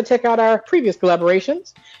 Please be sure to check out our previous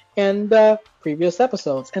collaborations and previous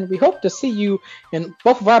episodes, and we hope to see you in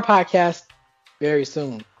both of our podcasts very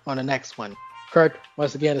soon on the next one. Kurt,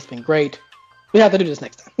 once again, it's been great. We have to do this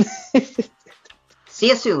next time. See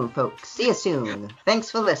you soon, folks. See you soon. Thanks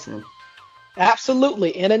for listening.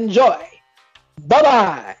 Absolutely, and enjoy.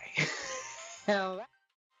 Bye-bye.